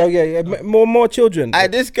 Oh, okay, yeah. More children.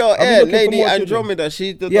 This girl, Are we yeah, looking for Lady more children? Andromeda,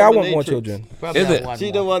 she's the Yeah, I want more dominatrix. children. Probably Is have it? one She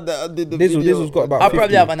more. the one that did the video. Dizzle's got about I'll 50.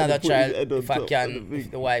 probably have another Put his child head on if I top can, of the if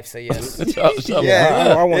thing. the wife say yes.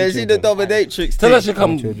 Yeah, I want yeah, she the children. dominatrix. tell her thing. she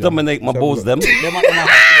come children. dominate my So balls them. Them and have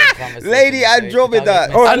a conversation. Lady Andromeda.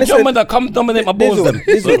 Oh, and listen, Andromeda, come dominate my balls them.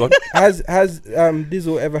 Dizzle, has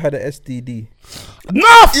Dizzle ever had an STD?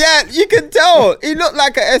 Enough! Yeah, you can tell. He looked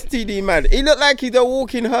like a STD man. He looked like he's a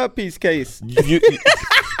walking herpes case.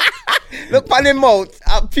 Look at him mouth.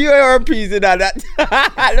 Pure herpes in that.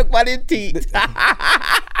 Look at his teeth.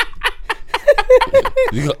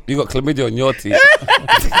 You got chlamydia on your teeth.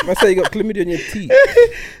 I say you got chlamydia in your teeth.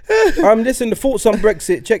 Listen, the thoughts on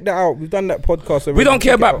Brexit. Check that out. We've done that podcast already. We don't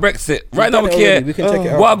care Check it about out. Brexit. Right now done we it care already. We can check it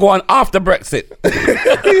out. what go on after Brexit.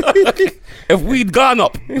 If we'd gone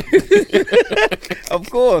up. Of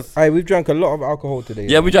course. Hey, we've drank a lot of alcohol today.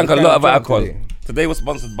 Yeah, we drank a We're lot of kinda alcohol. drunk today. Today was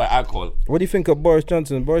sponsored by alcohol. What do you think of Boris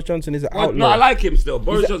Johnson? Boris Johnson is an No, outlaw. I like him still.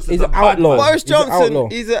 Boris Johnson's he's a an bad outlaw. man. Boris He's an Johnson, outlaw.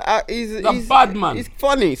 he's a bad man. He's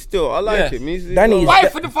funny still. I like Yeah. him. He's Danny is Why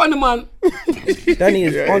for the funny man? Danny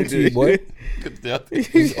is onto you, boy. Yeah.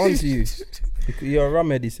 He's onto you. You're a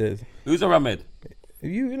rumhead, he says. Who's a rumhead?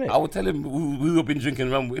 You, innit? I will tell him who we've been drinking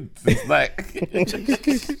rum with since night.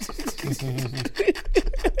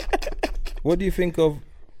 What do you think of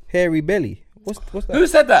hairy belly? What's that? Who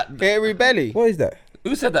said that? hairy belly. What is that?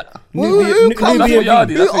 Who said that? Who comes That's for here?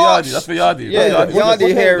 Yardi. That's for Who Yardi. asked? That's for Yardi. Yeah, That's Yardi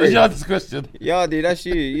That's hairy. Yardi's question. Yardi, that's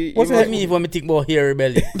you. What's What that? do you mean when me think about hairy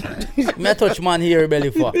belly? Me I touch man hairy belly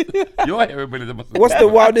for. You're everybody. What's the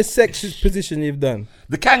wildest sex position you've done?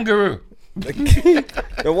 The kangaroo?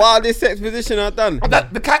 The wildest sex position I've done.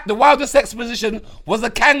 The wildest sex position was a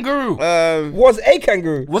kangaroo. Was a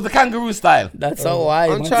kangaroo. Was the kangaroo style? That's how I.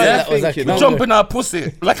 I'm man. trying That to was think, a you know. kangaroo. Jumping our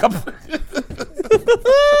pussy like a.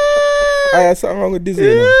 I had something wrong with Dizzles.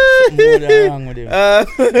 You know? More than wrong with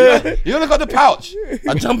him. You only got the pouch.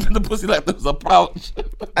 I jump in the pussy like there was a pouch.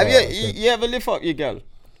 Have you ever lift up your girl?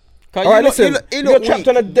 All right, listen. If you're trapped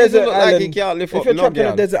on a desert Like island, you can't lift if up you're no trapped on a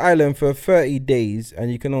girl. desert island for 30 days and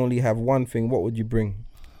you can only have one thing, what would you bring?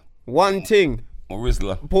 One thing, Or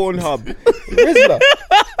Rizzler. Pornhub. Rizzler.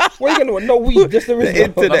 What are you gonna want? No weed, just the Rizzler.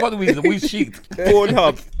 internet. I got the weed sheet.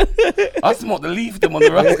 Pornhub. I smoked the leaf them on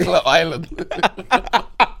the Rascal Island.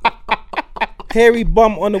 Hairy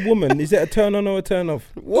bum on a woman. Is it a turn on or a turn off?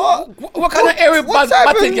 What? What kind of hairy What bad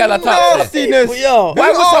type of batty girl attack? nastiness? Yo,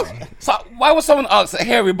 Why was someone ask a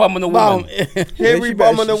hairy bum on a woman? Hairy she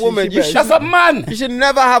bum better- on a she woman. You better- should, That's a man. you should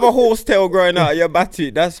never have a horse tail growing out of your batty.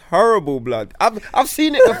 That's horrible, blood. I've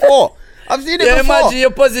seen it before. I've seen it Yeah, before. imagine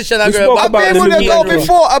your position. We girl. spoke I've about I've the been with a Louis girl Andrew.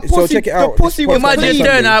 before. A So pussy, check it the out. pussy was Imagine Sunday. you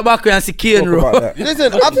turn her back and see Kane Talk roll. about that.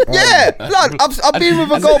 Listen, yeah, blood. I've been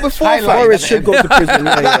with a girl before. highlight. fam. Boris should go to prison.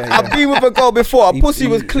 Yeah. I've been with a girl before. Her pussy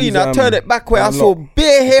was clean. I turned it back where I saw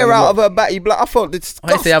bare hair out of her batty. Blood. I felt I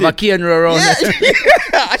disgusting. say have a Kane roll around.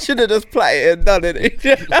 Yeah, I should have just plaited it and done it.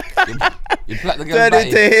 You plait the girl's Turned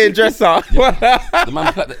into batty. hairdresser. The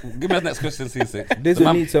man plait give me the next question, C6.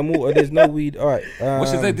 Dizzle needs some water. There's no weed. All right. What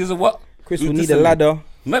she say? This is what? Chris Who will need dissing a me?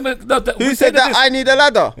 ladder. Who said that? I need a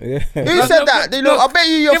ladder. Yeah. Who said that? Look, I bet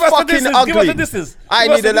you're Give us the fucking disses, ugly. give us the disses. I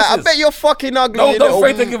Give us need a the ladder. I disses. bet you're fucking ugly. No, you don't little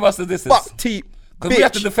afraid to give us the disses. Fuck teeth. 'Cause we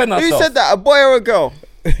have to defend Who ourselves. said that? A boy or a girl?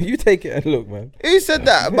 You take it and look, man. Who said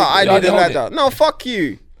that? But I Yeah, need a hold it. ladder. No, fuck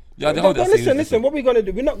you. Yeah, No, hold but that. listen. What we gonna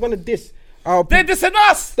do? We're not gonna diss our They people. dissing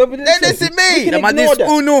us. No, but They listen, dissing me. We can Them are ignore this that.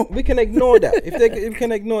 Uno. We can ignore that. If we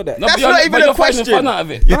can ignore that. No, That's but you're- not even but a you're finding question. fun out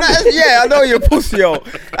of it. You're not, yeah, I know you're pussy, yo.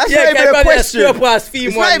 That's not even a question.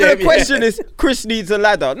 It's not even a question. It's Chris needs a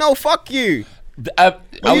ladder. No, fuck you.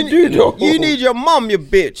 You need your mum, you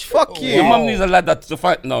bitch. Fuck you. Your mum needs a ladder to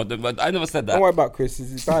fight. No, but I never said that. Don't worry about Chris.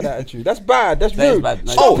 It's bad attitude. That's bad. That's That is rude. bad.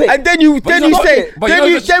 No, Stop Oh, it. and then you you say, know- but you know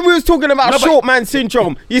just- then we was talking about No, but- short man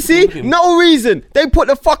syndrome. You see, no reason they put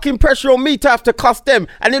the fucking pressure on me to have to cuss them,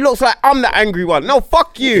 and it looks like I'm the angry one. No,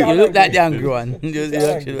 fuck You you. look like the angry one. You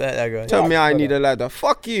actually look like that guy. Tell me I need a ladder.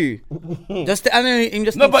 Fuck you. Just I know him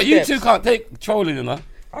just No, need but you steps. two can't take trolling, you know.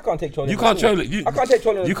 I can't take trolling. You can't at all. troll it. I can't take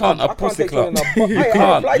trolling. You can't. A pussy club. You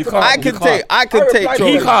can't. You can't. I can take. I can I take replied to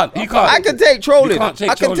trolling. He can't. He can't. I can take trolling. You can't take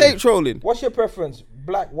I can trolling. take trolling. What's your preference?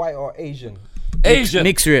 Black, white, or Asian? Asian.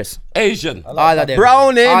 Mixed race. Asian. All of them.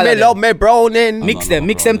 Browning, All of me them. love me browning. Mix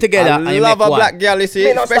them together. I and you love make a one. black girl, you see,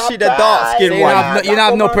 Me no especially the stop dark skin crying. You one. have no, you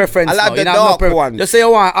have no preference. I like now. the You have no dark ones. Just say you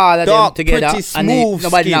want all of Dark, them together, pretty and then smooth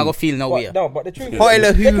nobody skin. not gonna feel no way. No, but the truth is,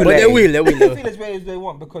 Hoyle hule. But they will. they feel as way as they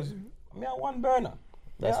want because me have one burner.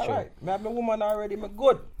 That's true. Right. Me have my woman already. Me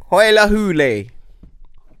good. Hoyle hule.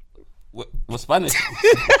 What's Spanish?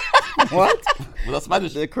 What? Was that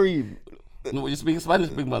Spanish? The cream. No, you speaking Spanish,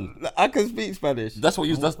 big man. I can speak Spanish. That's what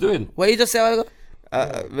you're just doing. What you just say?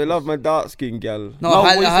 We love my dark skin girl. No,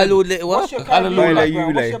 what you said- hallelujah. What's What? your family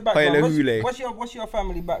Hallelujah. background? Hule. What's your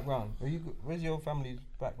family background? Where's your family's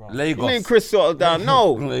background? Lagos. Me and Chris settled down.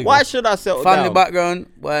 No. Lagos. Why should I settle Family down? background.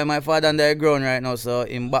 Well, my father and they're grown right now, so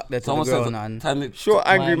him back there to Someone the says ground that and. time it- Short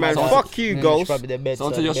angry man. Fuck you, Ghost.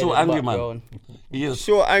 Someone said you're short angry man. He is.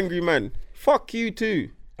 Short angry man. Fuck you too.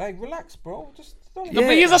 Like, relax, bro. Just don't. No,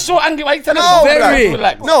 but he's a short angry. Why you telling No, us? very.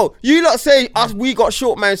 Relax. No, you lot say us. We got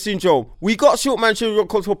short man syndrome. We got short man syndrome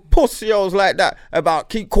because of pussy-os like that about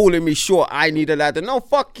keep calling me short. I need a ladder. No,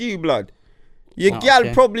 fuck you, blood. Your gal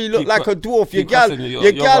okay. probably look Keep like cu- a dwarf. Your keep gal, cussing you. your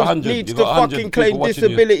You're gal 100. needs You to got 100 fucking claim people watching you.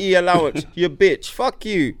 disability allowance. You bitch. Fuck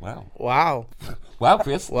you. Wow. Wow. Wow,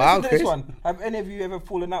 Chris. Wow, Listen to Chris. this one. Have any of you ever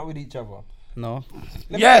fallen out with each other? No.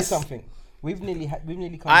 Let me Yes. say something. We've nearly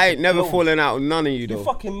come. I ain't never blows. fallen out with none of you You though.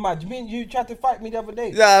 fucking mad. You tried to fight me the other day.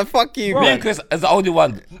 Nah, fuck you, Bro. Me man. and Chris is the only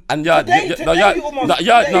one, and Today you almost-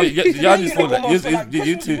 Yardi's falling.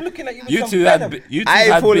 You two had I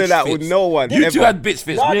ain't falling bitch out with fits. no one. You ever. two had bitch fits.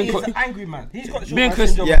 Me Yardi and is Chris. an angry man. He's got short Me and man Chris.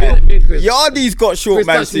 syndrome. Yeah, me and Chris. Yardi's got short Chris,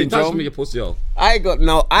 man touch me, syndrome. you pussy hole. I ain't got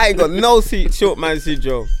no short man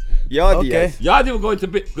syndrome. Yardi, Okay. yes. Yardi will go into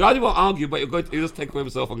bitch. Yardi won't argue, but he'll just take away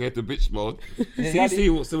himself and get into bitch mode. CC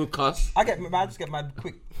will still cuss. I just get mad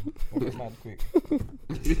quick. Who's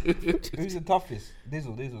the toughest?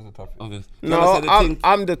 Dizzle's the toughest. Okay. No,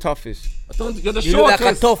 I'm the toughest. You're the You look like a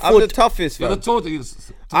shortest. tough I'm the foot. toughest, You're the fam.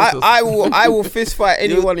 tallest. I will fist fight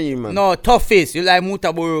any one of you, man. No, tough face. You like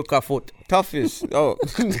Mutaburuka foot. Toughest. Oh.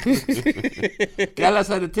 Gala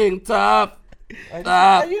said the thing tough. You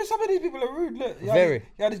know, some of these people are rude. Look, Very.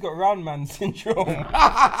 Yardi's got round man syndrome.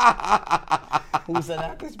 Who said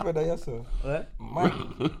that? This brother, yes sir. What?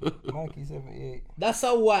 Mikey 78. That's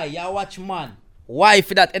a why. You watch man. Why if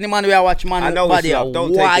that any man will watch man? I know it's body, love.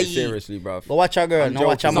 Don't why? take it seriously, bruv. But watch a girl, I'm no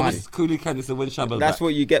watch a joking. man. Coolie Candy said when Shabba That's back.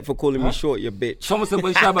 what you get for calling me short, you bitch. Someone said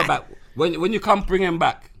when Shabba back. When you come, bring him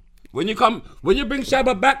back. When you bring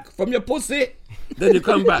Shabba back from your pussy, then you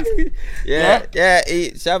come back. Yeah.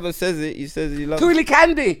 Shabba says it. He says he loves it. Coolie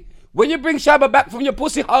Candy. When you bring Shabba back from your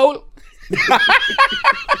pussy hole.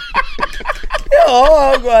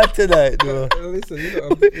 Oh, God, tonight, bro. Listen,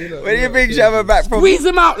 When you bring Shabba back from... Squeeze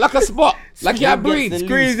him out like a spot. Like you have breed.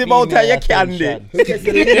 Squeeze him out of your candy. Who gets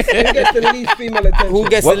the least female attention? Who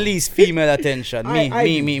gets What? the least female attention? I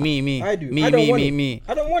do. Me. I do. Me, I don't me, want me, it. me.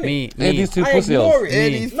 I don't want it. Me, Hey, me. these two I pussy ignore holes. it. Hey,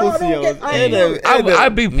 these No, I pussy don't get. holes. I Hey, ignore it.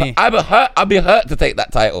 I'd be hurt to take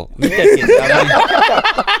that title. Me take it.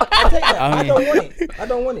 I take that. I mean- don't want it. I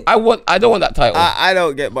don't want it. I don't want that title. I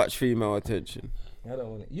don't get much female attention. I don't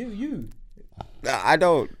want it. You I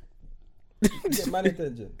don't. get man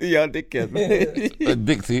attention. You're dickhead. A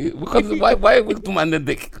dick to you. Because why we to man the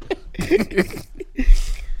dick?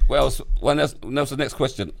 What else? What's the next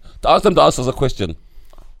question? Ask them to ask us a question.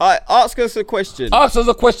 Alright, ask us a question. Ask us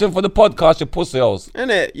a question for the podcast, you pussy holes.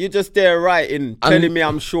 Innit? You just there writing, telling me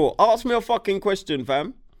I'm short. Ask me a fucking question,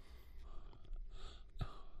 fam.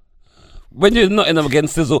 When you're not in them again,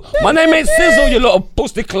 Sizzle. My name ain't Sizzle, you little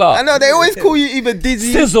pussy I clerk. know, they always call you either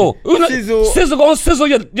Dizzy. Sizzle. Sizzle. Sizzle, go on sizzle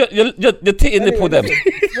your titty nipple them.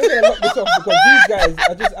 We're gonna lock this off because these guys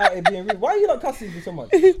are just out here being rude. Why are you not cussing me so much?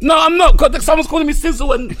 No, I'm not. Cause someone's calling me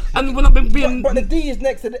Sizzle and when I've been being... But the D is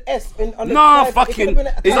next to the S. On the No, side. It fucking... could've been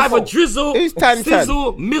a It's typo. either drizzle, Who's Tan Tan?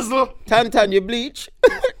 sizzle, mizzle. Tantan, you bleach.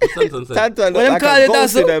 Tantan said. Tantan What look them like call a it?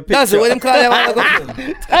 ghost in a That's it. What them picture. call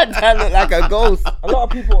it? Tantan look like a ghost. A lot of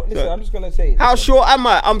people. Listen, I'm just gonna say. How listen. short am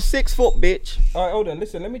I? I'm 6 foot, bitch. All right, hold on.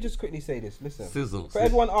 Listen, let me just quickly say this. Listen. Sizzle. For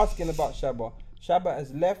everyone asking about Shabba, Shabba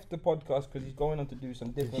has left the podcast because he's going on to do some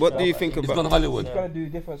different What stuff. do you think He's gone about? to Hollywood. He's gonna do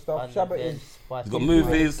different stuff. Shabba is. He's got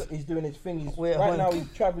movies. He's doing his thing. He's, Wait, right hold now on.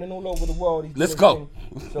 he's traveling all over the world. He's Let's doing go.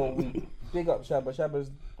 his thing. So we big up Shabba.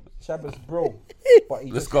 Shabba's bro. But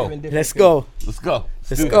he's Let's just go. doing different Let's things. go. Let's go.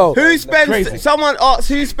 Let's go. Who spends? Crazy. Someone asked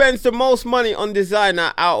who spends the most money on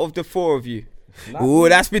designer out of the 4 of you. Not Ooh, me.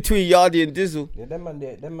 that's between Yardi and Dizzle. Yeah, them man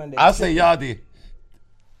there. I'll say Yardi.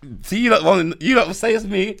 See, you don't say it's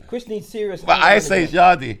me, Chris needs serious. but anger I say it's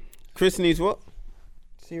management. Yardi. Chris needs what?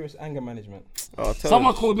 Serious anger management. Oh, tell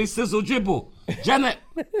Someone him. called me Sizzle Dribble. Janet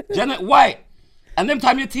White. And them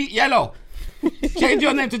time your teeth yellow. Change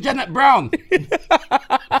your name to Janet Brown.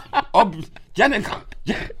 Or Janet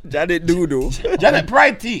Doodle. Janet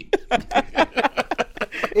Pride teeth.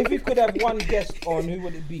 If you could have one guest on, who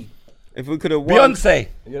would it be? If we could have won. Beyonce.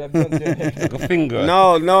 You'd have Beyonce. Like a finger.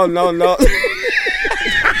 No.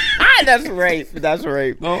 That's rape. That's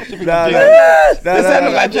rape. No, she Nah, This nah, ain't nah.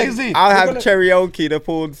 look like Jay-Z. I'll have gonna- Cherokee, the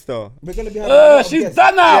porn star. We're gonna be having a lot of She's guests.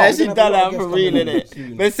 done now. Yeah, we're she gonna done have a lot that of for guests real, coming innit? on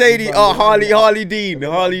soon. Mercedes, We're oh, gonna have Harley Dean. a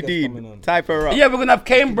lot of Harley guests coming Dean. on. Type her up. Yeah, we're gonna have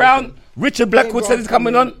Kane Brown. Richard Blackwood said he's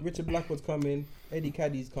coming on. Richard Blackwood's coming. Eddie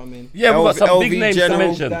Caddy's coming. Yeah, we got some LV big names to General.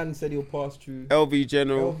 mention. Dan said he'll pass through. LV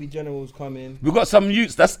General. LV General's coming. We got some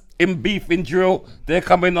youths that's in beef in drill. They're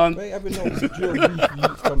coming on. Wait, I've been no drill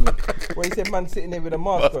youths coming. Well, he said man sitting there with a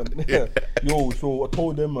mask on. Yo, so I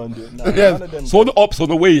told them man. Nah, none of them. So the ops on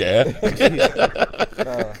the way, yeah.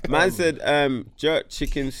 Man said jerk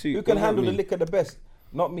chicken soup. Who can What does handle that the mean? liquor the best?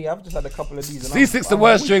 Not me. I've just had a couple of these. And C6 the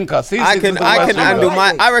worst drinker. C6 I is can the I worst can drinker. handle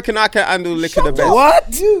my Like I reckon I can handle liquor the Shut best. up.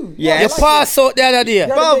 What? You. Yeah. You pass out the other day. Yeah.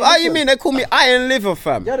 Bro, how you Listen. mean they call me iron liver,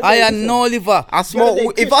 fam? I am no liver. I smoke. Yeah,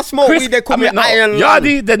 they- If I smoke Chris, weed, they call I mean, me no, iron lung.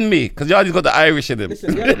 Yardi than me, because Yardi's got the Irish in him.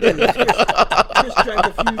 Listen, the other day, Chris just drank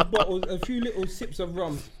a few bottles, a few little sips of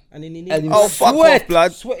rum, and then he nearly Oh, fuck Sweat. off,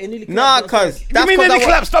 blood. sweat. Nearly Nah, collapsed cuz. outside. You That's mean because nearly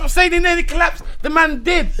collapsed? Stop saying he nearly collapsed. The man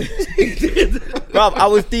did. He did. Bruv, I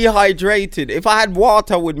was dehydrated. If I had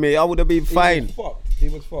water with me, I would have been fine. He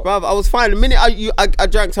was fucked. Bruv, I was fine. The minute I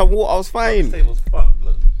drank some water, I was This fine. table's fucked,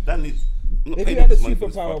 blood. That needs. I'm not If paying you had a this money for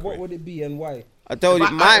this superpower, fuckery. what would it be and why? I told you,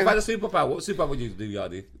 If I had man. a superpower, what superpower would you do,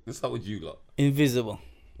 Yardy? Let's start with you lot. Invisible.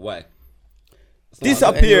 Why?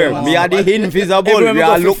 Disappear. Everyone- Me are the invisible. Everywhere Me I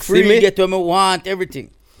are go look for see free, me. get where I want, everything.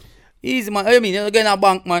 Easy, man. I mean, you get in a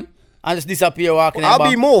bank, man, and just disappear walking in I'll the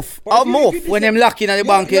be bank. morph. But I'll if you morph. When them locking at the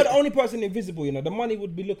bank, You're the only person invisible, you know. The money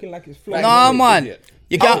would be looking like it's flying. no, man. idiot.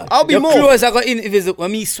 You can't. I'll be your more. clothes are going invisible.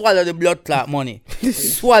 When me swallow the blood clot money,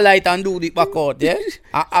 swallow it and do it back out, yeah?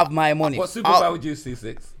 I have my money. What superpower would you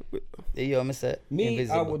C6? There you go, Mr. Me,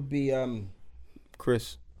 Invisible. I would be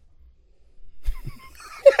Chris.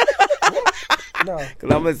 no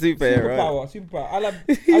Because I'm a superhero. Right? superpower. I'll have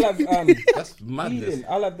That's madness. healing.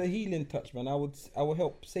 I'll have the healing touch, man. I will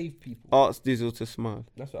help save people. Ask Dizzle to smile.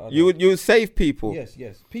 That's what I You would save people.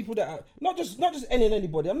 Yes. People that are not just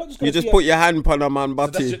anybody. I'm not just. Gonna You just see put your hand upon a man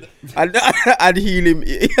body that's and heal him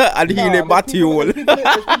and heal him body hole. There's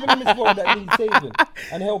people in this world that need saving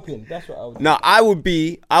and helping. That's what I would. No, I would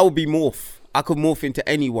be morph. I could morph into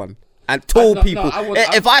anyone. And tall no, people.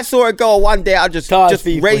 If I saw a girl one day, I'd just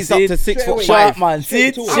people, raise up see? to 6 foot Sharp 5. man,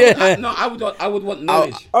 see? Tall. I would want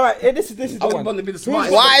knowledge. All right, this is the I would one. want to be the Who's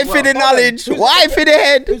smartest. got Why for the knowledge? Why for the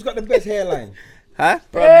head? Who's got the best hairline? Huh?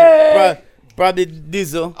 Probably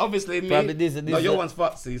Dizzle. Obviously me. Probably Dizzle. No, your one's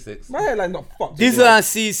fucked C6. My hairline not fucked. Dizzle and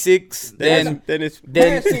C6. Then Then it's My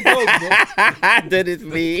hair still goes, bro. then it's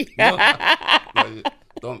me.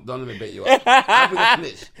 Don't let me bet you up. I'll be the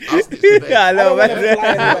snitch. I'll snitch today. I I know, don't want to man. fly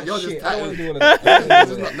and all that You're just shit. I don't want to do all of tight. that.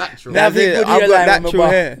 This is not natural. That's That's it. good I've hairline got on my natural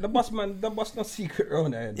back. hair. The boss no secret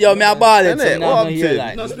around there. Yo, me a bald head, so Innit? we What not I'm no saying?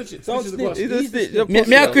 hairline. No, snitch it. Don't Snitch it snitch. across. He's a He's snitch. the-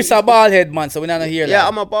 Me and Chris a bald head, man, so we not no hairline. Yeah,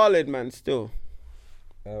 I'm a bald head man still.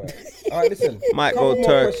 All right, listen. Might Couple go more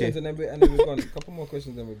Turkey. questions and then we're gone. Couple more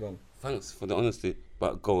questions and we're gone. Thanks for the honesty,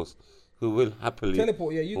 but goals. Who will happily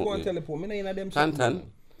Teleport, yeah, you go want and me? teleport. Me ain't them. Tan something.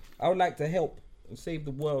 Tan. I would like to help and save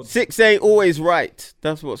the world. 6 ain't always right.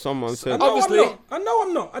 That's what someone said. Obviously- I know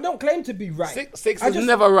I'm not. I don't claim to be right. Six I is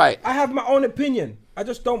never right. I have my own opinion. I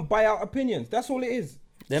just don't buy out opinions. That's all it is.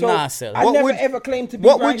 Them not sell. I What never would- ever claim to be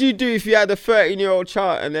What right. would you do if you had a 13-year-old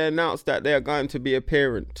child and they announced that they are going to be a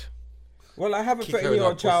parent? Well, I have a Kick her in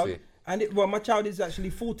 13-year-old her child. pussy. And my child is actually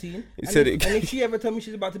 14. And, said if, it- and if she ever tell me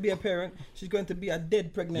she's about to be a parent, she's going to be a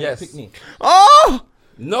dead pregnant Yes. picnic. Oh!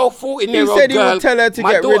 No 14-year-old He said he girl. would tell her to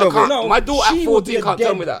my get daughter rid of can't- it. No, My daughter she at would be 14 a can't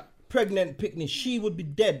tell dead me that. Pregnant picnic. She would be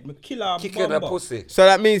dead. Me kill her. Kick her in her bumper. pussy. So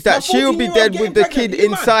that means that My she'll be 14-year-old dead getting with the pregnant. kid Are you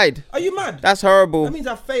mad? inside. Are you mad? That's horrible. That means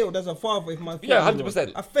I failed as a father if my Yeah, 14-year-old.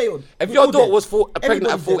 100%. I failed. If We're your all daughter dead. was pregnant at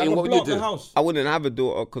Everybody's dead. 14, I'ma what would blow you up the do? house. I wouldn't have a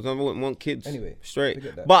daughter because I wouldn't want kids. Anyway, straight.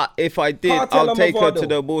 forget that. But if I did, Cartel I'll and take her Mavado. to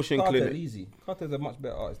the abortion Cartel, clinic. easy. Cartel's a much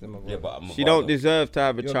better artist than Mavado. Yeah, but I'm a She don't baller. deserve to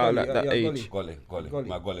have a You're child gully, at that you're age. gully. Golly,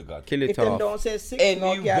 my golly god. Kill If it them off. don't say 6,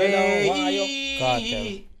 no girl don't want you.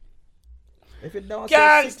 Cartel. If it don't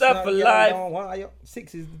Can't say 6, stop no for girl life. don't want you.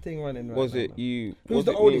 6 is the thing running right Was now, it man. you? Who's Was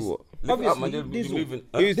the it oldest? me? What? Lift it up, Obviously, man. You're Dizzle. moving.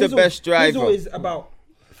 Who's the best driver? Dizzle is about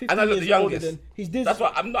 50 And I look the years older youngest. than... He's Dizzle. That's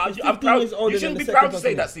why I'm not. He's I'm 15 proud. years older You shouldn't than be the proud to second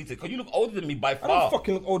say that, cousin. Cita, because you look older than me by I far. don't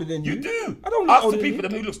fucking look older than you. You do. I don't look Ask older the than people you.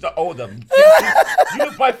 that who looks the older. You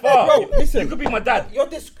look by far. Bro, listen. You could be my dad.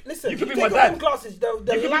 Listen. You could be take my off dad. them glasses. The You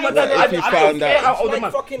could be my lines dad. are What if he I don't found care out? how It's old like the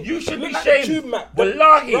man. fucking- You should look be like the tube shamed. map.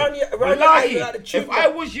 Wallahi. Round your Wallahi. eye like the tube If I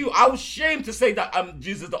map. was you, I was shamed to say that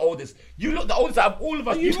Jesus the oldest. You look the oldest out of all of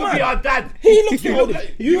us. Are You you could be mad? our dad. He looks the You look oldest.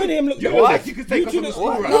 like- You and him look You the look oldest. like you could take us two on the look-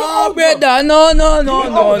 school you run. look No, old, bro. brother.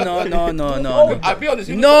 No. I'll be honest.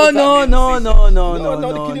 No.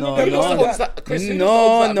 Chris, who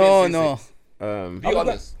No. looks Be I'm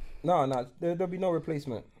honest. No, there'll be no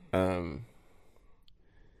replacement. I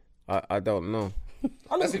don't know.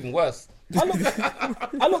 That's even worse.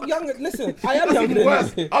 I look younger. Listen, I am That's younger even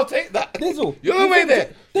worse. than you. I'll take that. Dizzle. You look way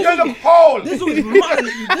there. You Dizzle- look whole. Dizzle is mutton.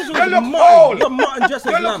 Dizzle You is look mutton. whole. You're mutton dressed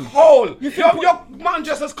You as look lamb. whole. You think Your man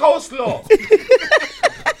just as coleslaw.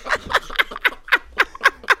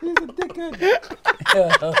 He's a dickhead. He's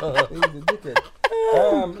a dickhead.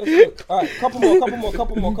 Let's look. All right, couple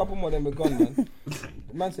more, then we're gone, man.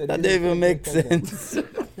 The man said That Dizzle don't even is make pregnant. sense.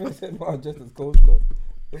 Man said, "Wow, just as coleslaw."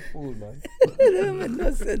 The fool, man.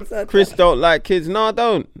 No sense at Chris don't like kids. No,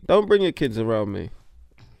 don't. Don't bring your kids around me.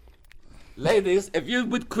 Ladies, if you're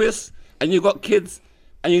with Chris and you got kids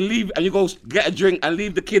and you leave and you go get a drink and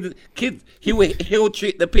leave the kids, he'll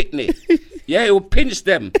treat the picnic. Yeah, he'll pinch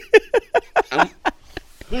them.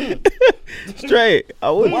 Straight straight.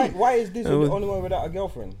 I would. Why is this the only one without a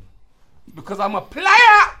girlfriend? Because I'm a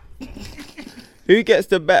player. Who gets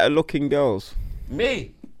the better looking girls?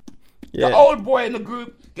 Me. Yeah. The old boy in the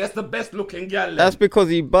group gets the best looking girl. That's because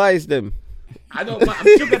he buys them. I don't mind.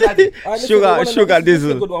 I'm sugar daddy. All right, Sugar this is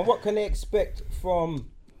a Dizzle. good one. What can they expect from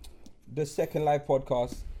the second live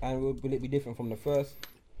podcast? And will it be different from the first?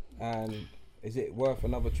 And is it worth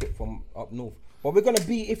another trip from up north? But we're gonna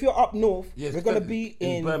be, if you're up north, Yes, we're gonna be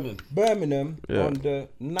in Birmingham. on the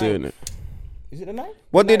 9th. Doing it. Is it the 9th?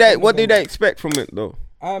 What do they expect from it though?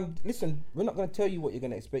 Listen, we're not gonna tell you what you're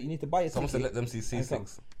gonna expect. You need to buy your Someone said ticket. let them see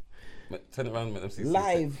C6. Turn it around and let them see C6.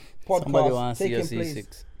 Live Somebody wants podcast to see your taking place.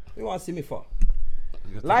 C6. We want to see me for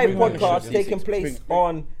live podcast taking place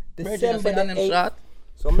on December the 8th.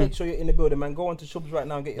 So make sure you're in the building, man. Go on to Shubs right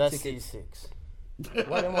now and get your That's tickets. C6.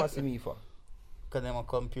 What do you want to see me for? Because they want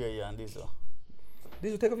to compare you and this.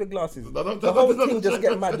 These will take off your glasses. No, The whole thing just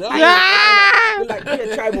get mad. You're like,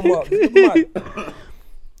 yeah, tribal marks. It's mad.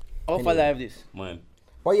 How for live this? Mine.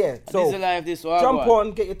 But yeah, so This is live this. So jump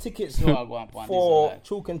on, get your tickets No, I go on pan, for this is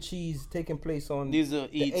Chalk and Cheese taking place on These the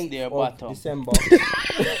eats 8th their of bottom. December.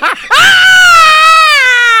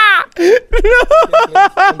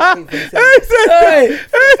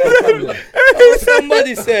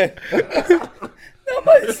 Somebody said.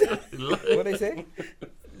 Somebody said. What they say?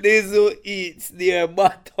 These who eats their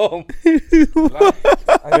bottom.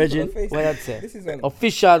 Regin, what that say? This is an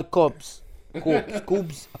Official cups.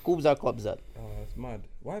 Cubes are cups that. oh, it's mad.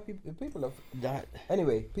 Why people are That.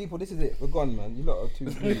 anyway, people, this is it. We're gone, man. You lot are too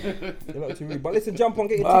rude. You lot are too rude. But listen, jump on,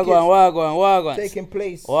 get your tickets. Wagwan. Taking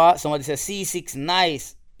place. What? Somebody said C6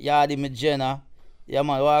 nice. Yardy me Jenna. Yeah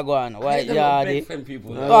man, wagwan. White yardy.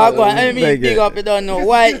 Wagwan. I mean big up, you don't know.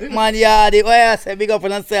 White man yardy. Why I say big up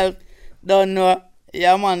on yourself? Don't know.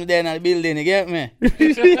 Yeah man, there in the building, you get me?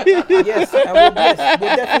 Yes, and we'll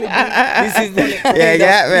definitely be. This is the Yeah,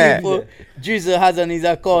 get me. Drizzle has on his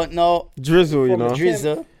account now. Drizzle, you know.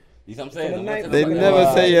 Drizzle. You see what I'm For the saying? ninth, They we're never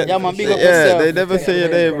gonna- say it. Yeah, man, big up Yeah, yourself. they never say your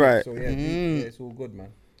name right. So yeah, it's all good, man.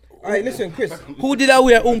 All right, listen, Chris. Who did I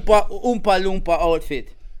wear Oompa Loompa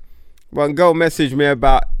outfit? One girl messaged me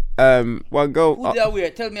about one girl. Who did I wear?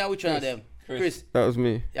 Tell me which one of them. Chris. That was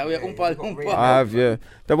me. Yeah, wear Oompa Loompa. I have, yeah.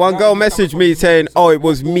 The one girl messaged me saying, "Oh, it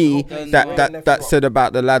was me that said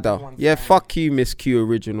about the ladder." Yeah, fuck you, Miss Q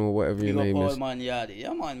Original, whatever your Big up name old is. man yardy.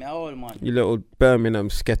 Yeah man, me a old man. You little Birmingham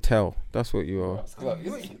sketel. That's what you are.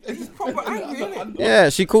 He's proper angry, isn't it? Yeah,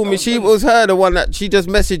 she called me. She was her the one that she just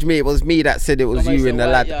messaged me. It was me that said it was Somebody you said in the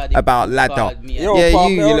white ladder yardy about who ladder. called me a Yo, Yeah,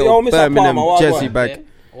 Palmer, you yo, little Mr. Birmingham Palmer, what Jesse one? bag.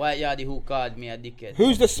 White yardy who called me a dickhead.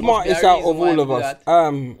 Who's the Must be a smartest out reason of why all I of do us? that.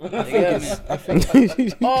 I think.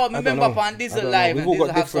 Oh, know. remember on this I don't know. live We've and all this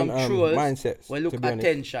got have some different, trolls. mindsets, Well, look to be honest.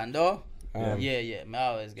 attention, though. Yeah, me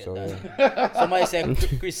always get that. Somebody said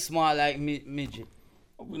Chris small like midget.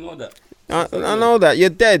 We know that. I know that. You're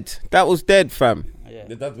dead. That was dead, fam. Yeah.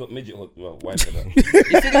 The dad's got midget wife for that. You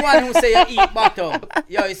see the one who say you eat bottom?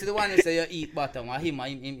 Yo, you see the one who say you eat bottom? Or him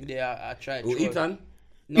they are trying Who to Ethan?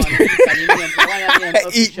 No,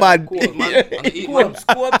 Ethan. Eat man.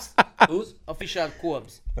 Corbs. Who's? Official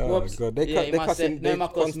Corbs. Oh God, they Yeah, cut. They he must say, cussing. no, They my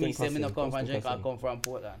cause me constant say me not come from cussing. Jamaica, I come from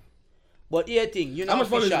Portland. But here thing, you know How much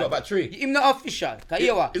followers official. you got, about 3? Him not official. Cause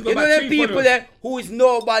you what? he's You got know about them 3 people followers. there who is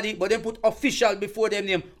nobody, but they put official before them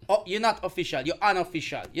name. Oh, you're not official. You're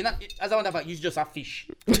unofficial. You're not. As a matter of fact, you're just a fish.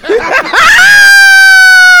 That's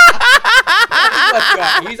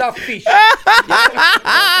what you are. He's a fish.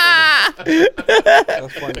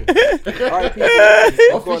 That's funny. Alright,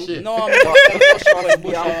 people. No, I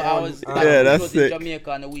was Yeah, that's in sick.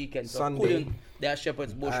 Jamaica on the weekend, so Sunday. couldn't. They're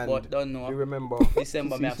Shepherd's Bush, And but don't know. you remember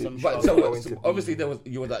December, may have some But show. so obviously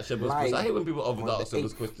you were that Shepherd's Live question. I hate when people on over the that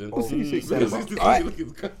Shepherd's 8th question. of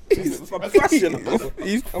Because He's professional.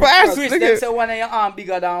 He's fast. Chris, Look them at say one of your arm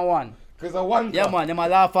bigger than one. Because I won. Yeah, man, them a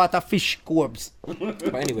laugh at a fish corpse.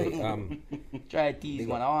 But anyway, Try tease,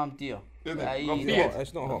 man. I want to you.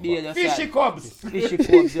 it's not hot. Fishy cobs. Fishy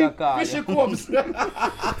corpse, you call Fishy it. cobs.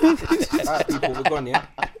 Alright, people, we're gone, yeah.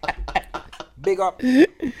 Big up. Yo!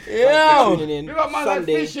 Tuning in You got man like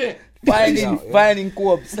Sunday. fishy. Finding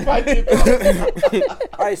corpse.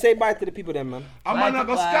 Alright, say bye to the people then, man. I'm gonna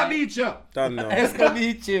go scab each you. Done now.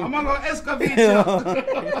 Escovitch him. I'm gonna go excavate you.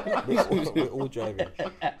 We're all driving.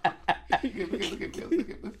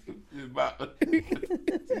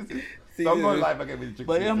 Don't go live again with the chick.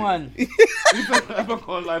 But yeah, man. Don't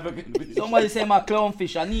go live again with the Somebody say my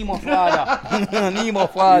clownfish, a Nemo father. Nemo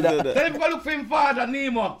father. Tell him to go look for him father,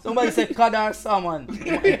 Nemo. Somebody say Kadar salmon.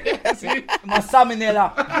 My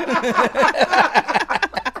salmonella.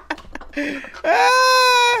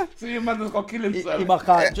 So your man just gonna kill himself. He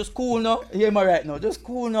can't. Just cool now. Hear me right now. Just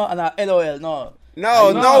cool now and LOL no.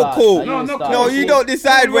 No, cool. No, You don't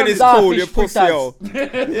decide when it's cool, you pussy yo.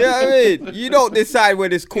 Fritters. You know what I mean? You don't decide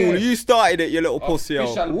when it's cool. You started it, you little pussy yo.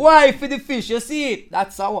 Official. Why for the fish? You see it?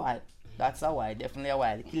 That's a while. Definitely a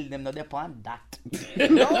while. Kill them now. They on that.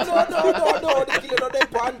 No. They kill it on them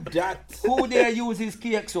pan that. Who there uses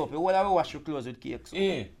cake soap? You would have wash your clothes with cake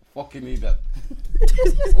soap. Fucking need that.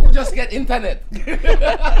 Who just get internet?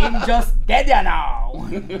 Him just dead ya now.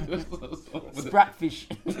 Sprat fish.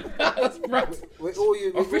 Sprat.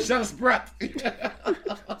 Official sprat.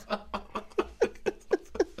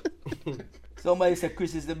 Somebody said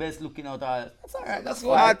Chris is the best looking out. That's alright. That's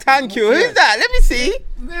why. Thank you. Who's that? Let me see.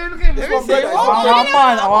 Look at this one, brother.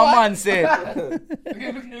 Our man said.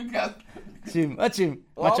 Look at Chim. Chim.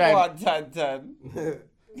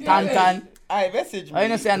 Tan. I message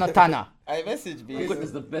ain't say no Tana. I message me. This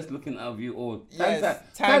is the best looking out of you all. Yes,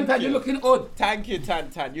 Tantan, you're looking odd. Thank you,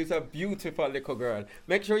 Tantan. You're a beautiful little girl.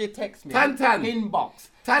 Make sure you text me. Tantan. Inbox.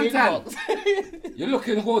 Tantan. You're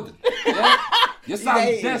looking hood. Yeah? You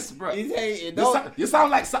sound desperate. He's hating. You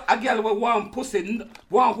sound like a girl with one pussy,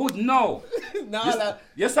 one hood, no.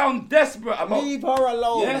 You sound desperate about. Leave her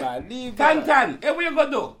alone, Yeah? man. Leave her. Tantan, hey, what you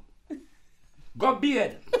gonna do? Got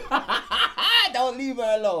beard. Don't leave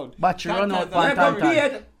her alone. But you run out Yeah, one got Tantan.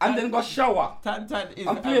 beard and then go shower. Tantan is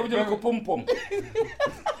And play with your little pum pum.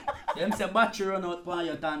 Them say battery run out for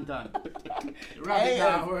your Tantan. Hey,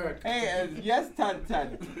 Rabbit work. hey, yes,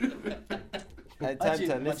 Tantan. Hey, Tantan, But I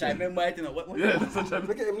listen. remember it, you know. What? Yeah, that's what I'm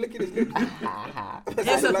Look at him licking his lips.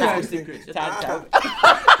 Yes, a time secret. Tantan.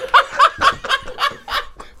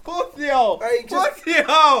 Pussy yo! Hey, just- Pussy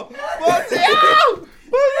yo! Pussy yo!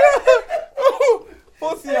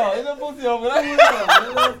 Pussy yo! It's a pussy yo, man.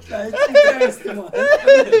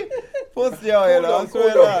 Pussy yo, you know. I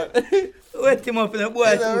swear that. Wait him up in the boy.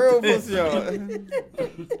 It's a real pussy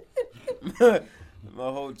yo. My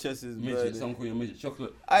whole chest is midget, burning. some call you midget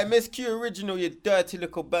chocolate. I Miss Q Original, you dirty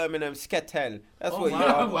little Birmingham sketel. That's what you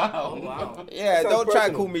are. Wow. Yeah, Sounds don't try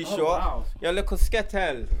and personal. call me short. wow. You're a little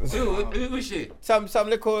sketel. Who is she? Some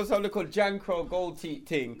little Jankro gold teeth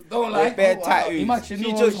thing. Don't With like. bare Oh, wow. tattoos. Imagine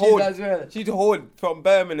She know just who she hood. does well. She's hood from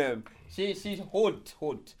Birmingham. She's hood.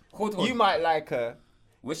 Hood. You might like her.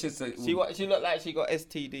 Which is She looked like she got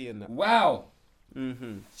STD in that. wow.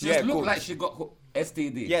 Mm-hmm. She just looked like she got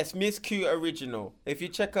STD. Yes, Miss Q Original. If you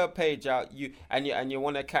check her page out, you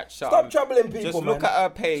want to catch Stop something. troubling people, Just man. look at her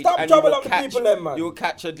page. Stop and you will troubling the catch, people, then, man. You will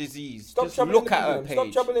catch a disease. Stop Just troubling look the at people, her man. page.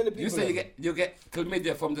 Stop troubling the people. You say man. you get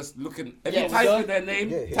chlamydia from just looking. If Yeah, you type yeah. in their name,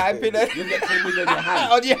 Yeah. Type in it. you get chlamydia in your hand.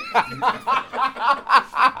 Oh, yeah.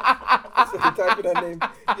 So you type in her name,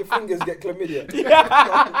 your fingers get chlamydia. You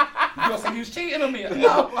say you cheating on me.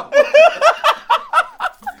 No.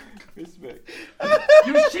 Respect.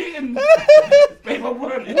 You cheating. Paper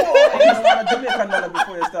worm. You want a Jamaican dollar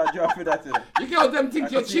before you start dropping that. You get them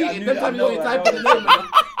think you're can see, I cheating. knew Them time that, you only I type know in the name.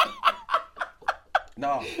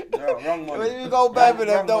 No, wrong money. When you go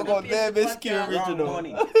Birmingham, Wrong don't go money. there, Miss Q Wrong Original. money.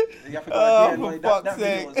 You have to go Oh, there, for money. fuck's That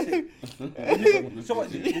video was sick. So what?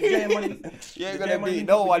 The J money. You ain't the gonna J money beat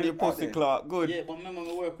no one, you out pussy there. Clark. Good. Yeah, but remember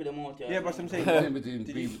we work with them out here. Yeah, but I'm saying. Between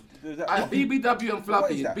Did you- BB. is that- BBW and What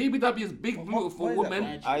Fluffy. is that? BBW is big, beautiful what is that?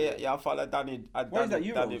 woman. I follow Danny. What is that,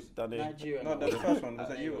 euros? Danny. Nigeria. No, that's the first one. Was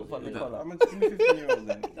that you? For the Yeah. colour. I'm going to give me 15 euros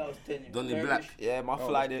then. That was 10 years. Donny Turkish. Black. Yeah, my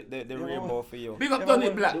fly the rainbow for you. Big up Yeah, Donny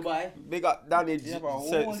but Black. Dubai. Big up Danny Yeah, but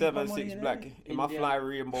what 7-6 money black. in In my India. fly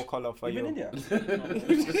rainbow color for You been in you. India? Oh,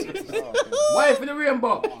 okay. Why for the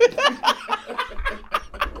rainbow? I'm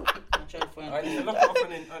trying to find Alright, there's a lot of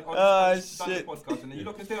offering on Ah, this shit. podcast, and then you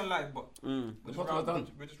look and stay on live, but Mm. The fuck was done?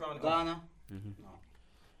 we're just rounding up. Ghana.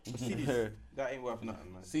 That ain't worth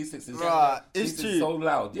nothing, man. C6 is Right, it's C6 is true. so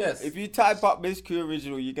loud. Yes. If you type up Miss Q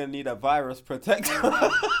Original, you're gonna need a virus protector.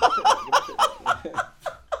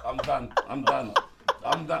 I'm done.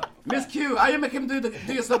 Miss Q, how you make him do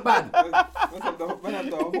you so bad? When I had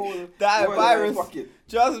the whole That world virus. in my pocket.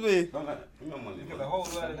 Trust me. Look at the whole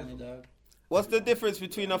world in it. What's the difference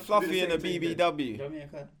between a fluffy and a BBW?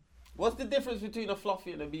 Jamaica. What's the difference between a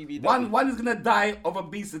fluffy and a BBW? One is gonna die of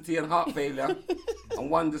obesity and heart failure, and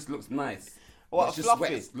one just looks nice. What, It's a just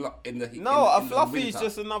fluffy? sweats in the No, a in the fluffy is winter.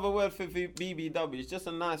 just another word for BBW. It's just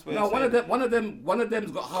a nice way. No, of one saying of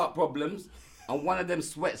them's got heart problems, and one of them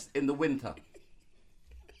sweats in the winter.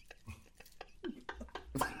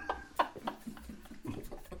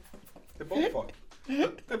 They're both fucked.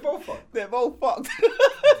 They're both fucked. They're both fucked.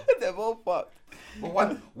 They're both fucked.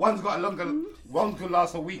 But one's got a longer. One could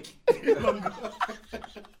last a week.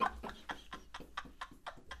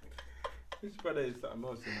 His brother is something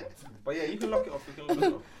else. But yeah, you can lock it off. You can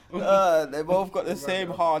lock it off. They both got the same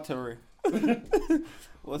heartery.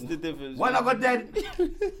 What's the difference? One I got dead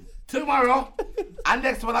tomorrow, and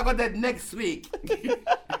next one I got dead next week.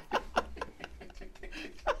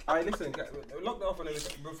 Alright, listen, lock that off on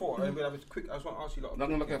it before. I'm gonna have a quick. I just want to ask you lot. I'm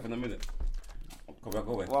gonna look at it in a minute. Go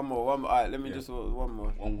away. One more. Alright, let me just one more.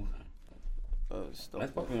 One more. Stop.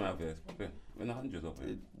 Let's pop him out here. We're in the hundreds of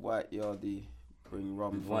it. White Yardie, bring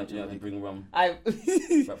rum. White Yardie, bring rum. I.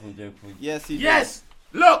 Back from Jamaica. Yes, he Yes!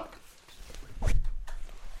 Look!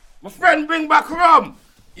 My friend bring back rum.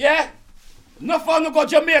 Yeah? No fun to go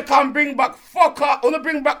Jamaica and bring back fucker. Wanna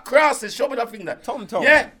bring back crosses. Show me that thing there. Tom.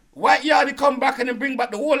 Yeah? White Yardie come back and then bring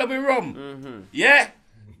back the whole of the rum. Yeah?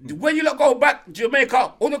 When you look go back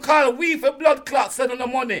Jamaica, wanna call we for blood clots send on the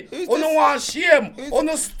money. Wanna want shame.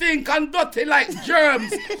 Wanna stink and dirty like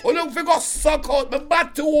germs. Wanna figure suck out the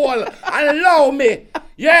battle wall and allow me.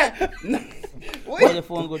 Yeah? Why your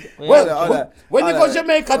phone good? Well, when you go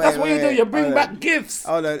Jamaica, that's what you do. You bring back gifts.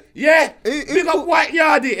 Yeah? Big up White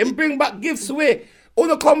Yardie and bring back gifts away.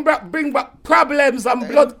 Wanna come back, bring back problems and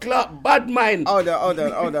blood clot, bad mind. Hold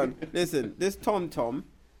on. Listen, this Tom.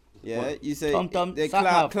 Yeah, you say Tom, they suck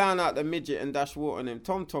up. clown out the midget and dash water on him.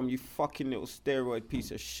 Tom, you fucking little steroid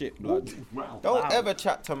piece of shit, blood. Don't ever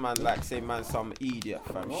chat to man like say man some idiot,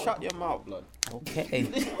 fam. Shut your mouth, blood. Okay.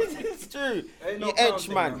 It's true. Ain't no You clown edge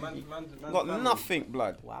thing, man. man's Got family. nothing,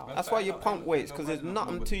 blood. Wow. That's why you pump weights, because there's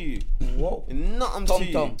nothing to you. Whoa. Nothing to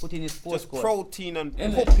you. Tom, put in his sports Just code. protein and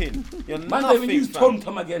Innit? popping. You're Man, don't nothing, even use fam.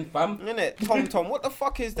 Tom again, fam. Innit? Tom. What the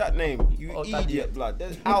fuck is that name? You Oh, that idiot, blood.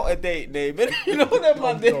 That's out of date name. You know that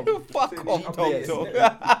man there? Fuck off, Tom.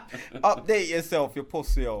 Update yourself, you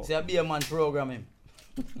pussy. See, I be a man programming.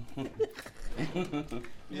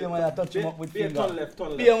 Be a man that touch him up with Be a finger. ton left.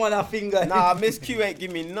 Be a man a finger. Nah, Miss Q ain't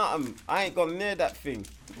give me nothing. I ain't gone near that thing.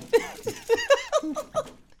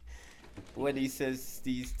 When he says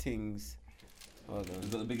these things. Hold Is on.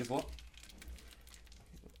 that the biggest what?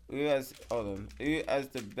 Who has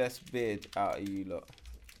the best beard out of you lot?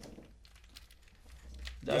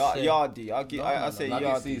 Yardie. I say I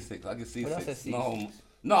Yardie. give C6. I give C6. Well, that's a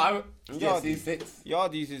No, I yeah, Yardie. C6.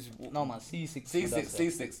 Yardie's is. No man, C6.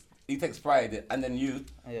 C6. He takes pride, and then you,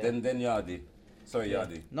 Yeah. then Yardie. Sorry,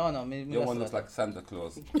 Yardie. No, me Your that's one looks that. like Santa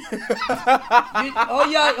Claus. You,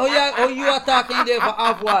 you are talking there for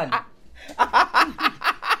half one.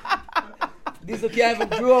 This okay, I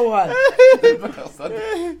have a draw one.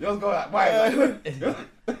 Just go like, why?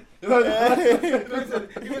 He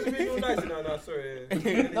was being all nice. No, sorry.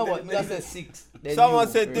 No, but me that's a 6. Then Someone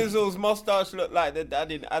you. said Dizzles' mustache looked like the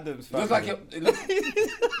dad in Adam's family. Just like you.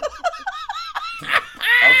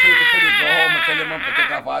 I'll tell you to go home and tell your mum to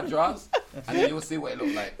take off our drawers, and then you'll see what it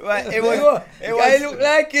look like. Right, it I was look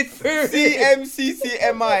like it first.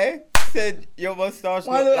 CMCCMI said your mustache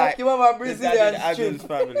Man, looked look like like you have a the Brazilian dad in Adam's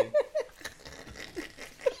strip. family.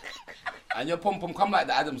 And your pum pum come like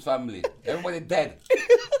the Adams family. Everybody dead.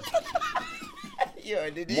 Yo,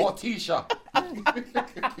 did he? More Tisha.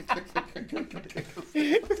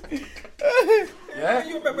 Yeah?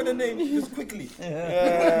 You remember the name just quickly.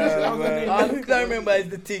 All I remember is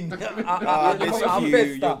the thing. Ah, this I'm you,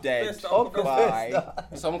 Festa. you're dead. Festa. Uncle Bye. Festa.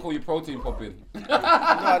 Someone call you protein popping. No,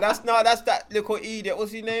 that's that little idiot.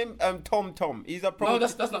 What's his name? Tom. He's a pro. No,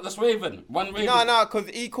 that's not. That's Raven. One Raven. No, because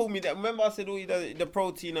he called me that. Remember I said all he does the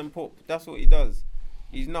protein and pop. That's what he does.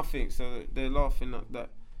 He's nothing. So they're laughing at that.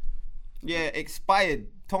 Yeah, expired.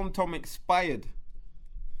 Tom expired.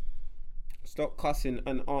 Stop cussing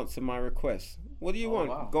and answer my request. What do you want?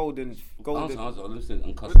 wow. Golden. Answer, listen,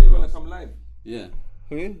 and cuss When do you her want ass. to come live? Yeah.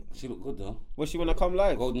 Who? She look good though. What she wanna come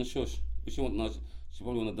live? Golden shush. But she want no. She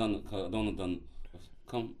probably wanna done. I don't wanna done.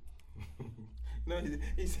 Come. No,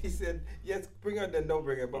 he said, yes, bring her, then don't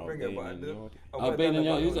bring her, but bring her. But Albanian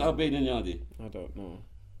Yardie. Who's Albanian Yardie? I don't know.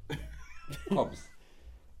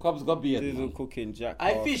 Cobbs got beard. Dizzle man. cooking Jack.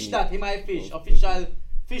 I Half fish meat. that. He might fish. Official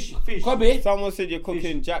fish. Cobby. Someone said you're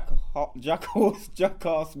cooking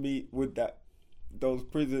jackass meat with those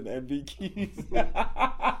prison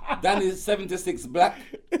MBQs. Danny's 76 black.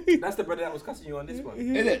 That's the brother that was cussing you on this one.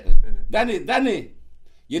 Is it? Danny,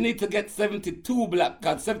 you need to get 72 black,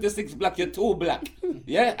 cause 76 black, you're too black.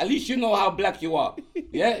 Yeah? At least you know how black you are.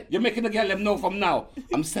 Yeah? You're making the girl them know from now.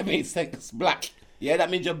 I'm 76 black. Yeah, that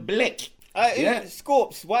means you're black. Yeah?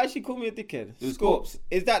 Scorps, why she call me a dickhead? Who's Scorps.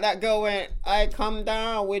 Is that girl where I come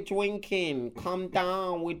down with drinking, come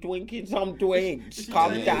down with drinking some drinks,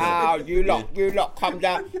 come down, you lot come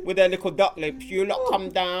down with their little duck lips, you lot come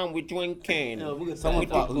down with drinking. Someone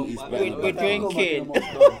thought who is better. We're drinking.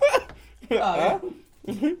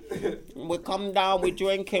 We come down, we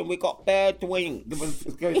drinking, we got bear drinks.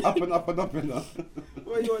 It's going up and up and up and up.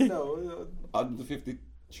 What are you on now?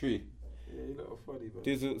 153. Yeah, you lot are funny, bro.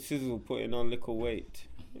 Sizzle putting on little weight.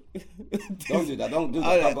 Don't do that. Don't do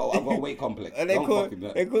that. I've got a weight complex. And Don't fucking do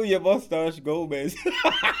they that. call your mustache Gomez.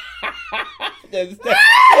 That's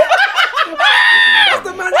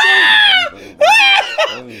the man's name.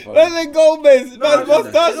 That's a Gomez. Man's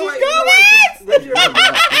mustache is Gomez. When you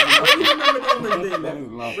remember the woman's name,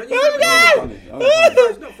 man.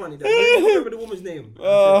 It's not funny, Dad. When you remember the woman's name,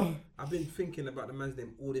 I've been thinking about the man's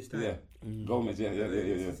name all this time. Yeah. Gomez,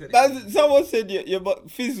 yeah. Someone said your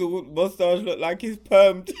fizzle mustache look like he's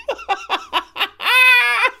permed.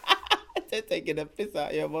 They're taking a piss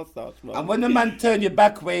out of your mustache, man. And when the man turned your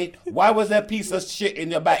back way, why was there a piece of shit in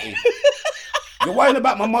your batty? You're worrying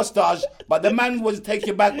about my mustache, but the man was taking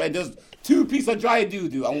your back way. There's 2 pieces of dry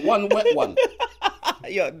doo-doo and 1 wet one.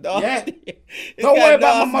 You're nasty. Yeah? Don't worry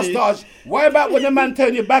about my mustache. Worry about when the man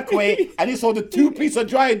turned your back way and he saw the 2 pieces of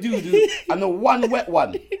dry doo-doo and the 1 wet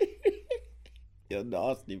one. You're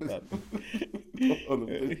nasty, man.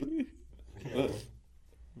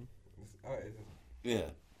 Yeah.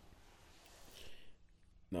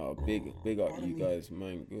 No, big up you guys,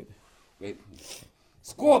 man. Good. Wait.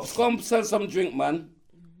 Scorps, come sell some drink, man.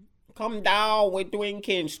 Come down, we're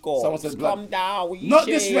drinking, Scorps. Someone says Come down, we Not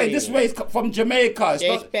this way. This way is from Jamaica.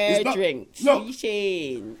 There's bear drinks. No.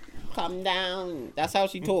 Shane. Come down. That's how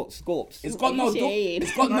she talks, Scorps. It's got no Shane.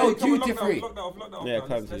 it's got no duty free. Lock that off. Yeah,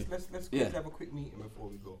 Let's come quickly have a quick meeting before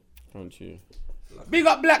we go. Can't you? Big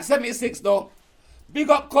up Black 76 though. Big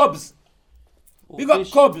up Cubs. Big up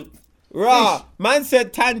Cubs. Rah, man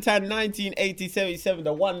said Tantan 1980-77,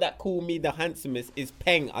 the one that called me the handsomest is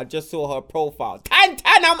Peng. I just saw her profile. Tantan,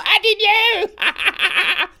 I'm adding you!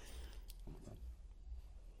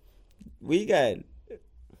 Weekend.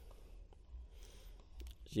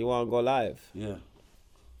 She wanna go live. Yeah.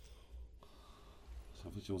 I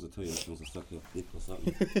think she wants to tell you she wants to suck your dick or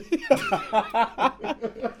something.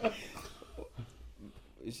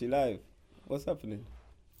 Is she live? What's happening?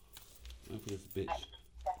 I think this bitch.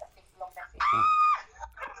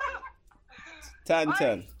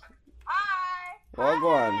 Tantan. Hi. Well, go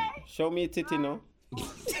on. Show me a titty now. We're in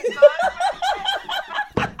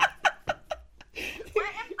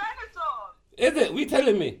Benidorm. Is it? We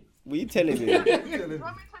telling me? We telling you. You want me to show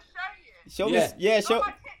you? Show me. Yeah, show. Not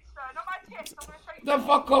my tits, though. Not my tits. I'm going to show you. The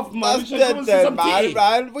fuck off, man. That's dead then,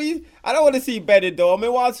 man. I don't want to see Benidorm. I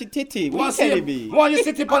want to see titty. What you telling me? Why you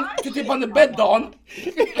sit up on the bed, Don?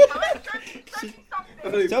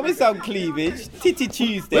 Show me some cleavage. Titty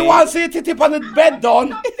Tuesday. We want to see you titty up on the bed,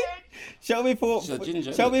 Don. Show me for. She's a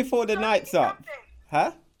ginger, Show me for the nights up.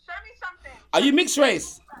 Huh? Show me something. Are you mixed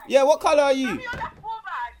race? Yeah. What color are Show you? me your left ball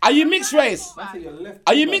bag. Are you mixed race?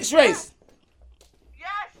 Are you mixed race? Yes.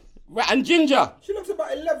 Right, and ginger? She looks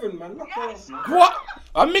about 11, man. Look her Yes. up. What?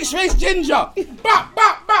 A mixed race ginger? Bap,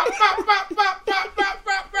 bap, bap, bap, bap, bap, bap, bap,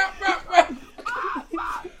 bap, bap, bap, bap.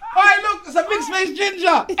 Hey, look, it's a mixed race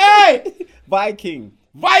ginger. Hey, Viking.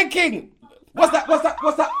 Viking. What's that?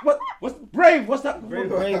 What's Brave? What's that? Brave.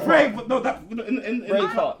 No, that in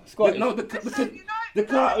Braveheart. Scottish. No, the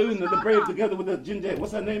cartoon and the Brave together with the ginger.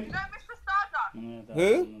 What's her name? You know Mr. Stardust?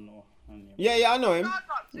 Who? Yeah, I know him.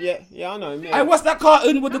 Stardust. Yeah, I know him. Hey, Yeah. what's that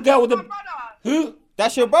cartoon with the girl with My the brother. who?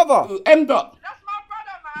 That's your brother. M dot. That's my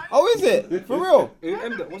brother, man. Oh, is it? For real? Who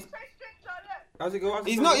M dot? Mixed race ginger, look. How's it go?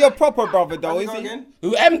 He's not your proper brother, though, How's it is go he? again?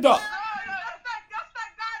 Who M dot? No, that's that guy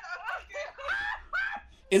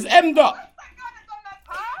that Is M dot? That's that guy that's on that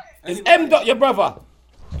car. Is M dot your brother?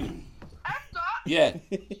 F-dot? Yeah.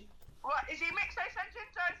 What, is he mixed race and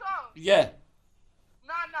ginger as well? Yeah.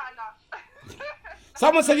 No.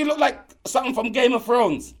 Someone said you look like something from Game of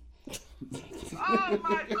Thrones. Oh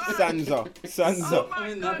my god. Sansa. Oh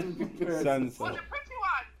my god. Sansa.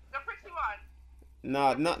 The pretty one.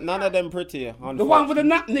 Nah, none of them pretty. The one with the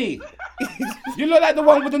nut knee. You look like the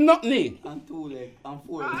one with the nut knee. And 2 leg and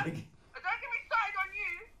 4 leg. Don't get me started on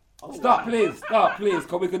you. Start, please,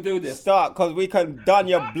 cause we can do this. Start, cause we can done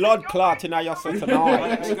your blood clotting out your son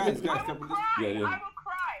tonight. Hey, guys, I will cry. Yeah. I will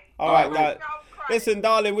cry. All right, guys. I will cry. Listen,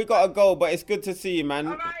 darling, we gotta go, but it's good to see you, man.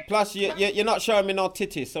 All right. Plus, you're not showing me no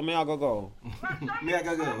titties, so me I gotta go. Me, I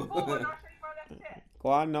gotta go. Forward, I'll show you my left hip. Go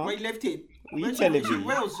on now. Wait, left it. We Where's telling she me.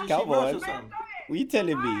 Welsh? Is she Come Welsh on. or something? What you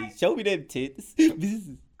telling me? Show me them tits.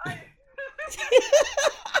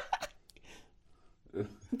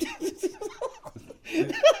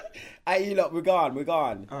 Hey, you look, we're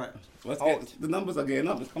gone. All right. Let's get, the numbers are getting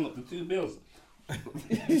up. It's coming up to 2 bills.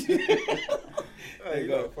 Hey, you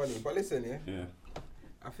look funny. But listen, yeah. Yeah.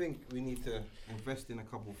 I think we need to invest in a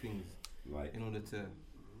couple things Right. in order to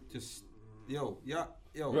just Yo.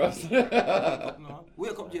 Russ. Wake up, no.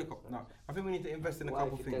 Wake up, Jacob. No, I think we need to invest in a Why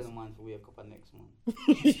couple if you tell things. a man to wake up next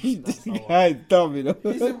month? This guy's dumb, you know.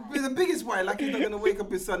 He's the biggest why. Like he's not gonna wake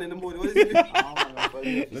up his son in the morning. What is it? I don't know, but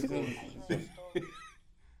yeah,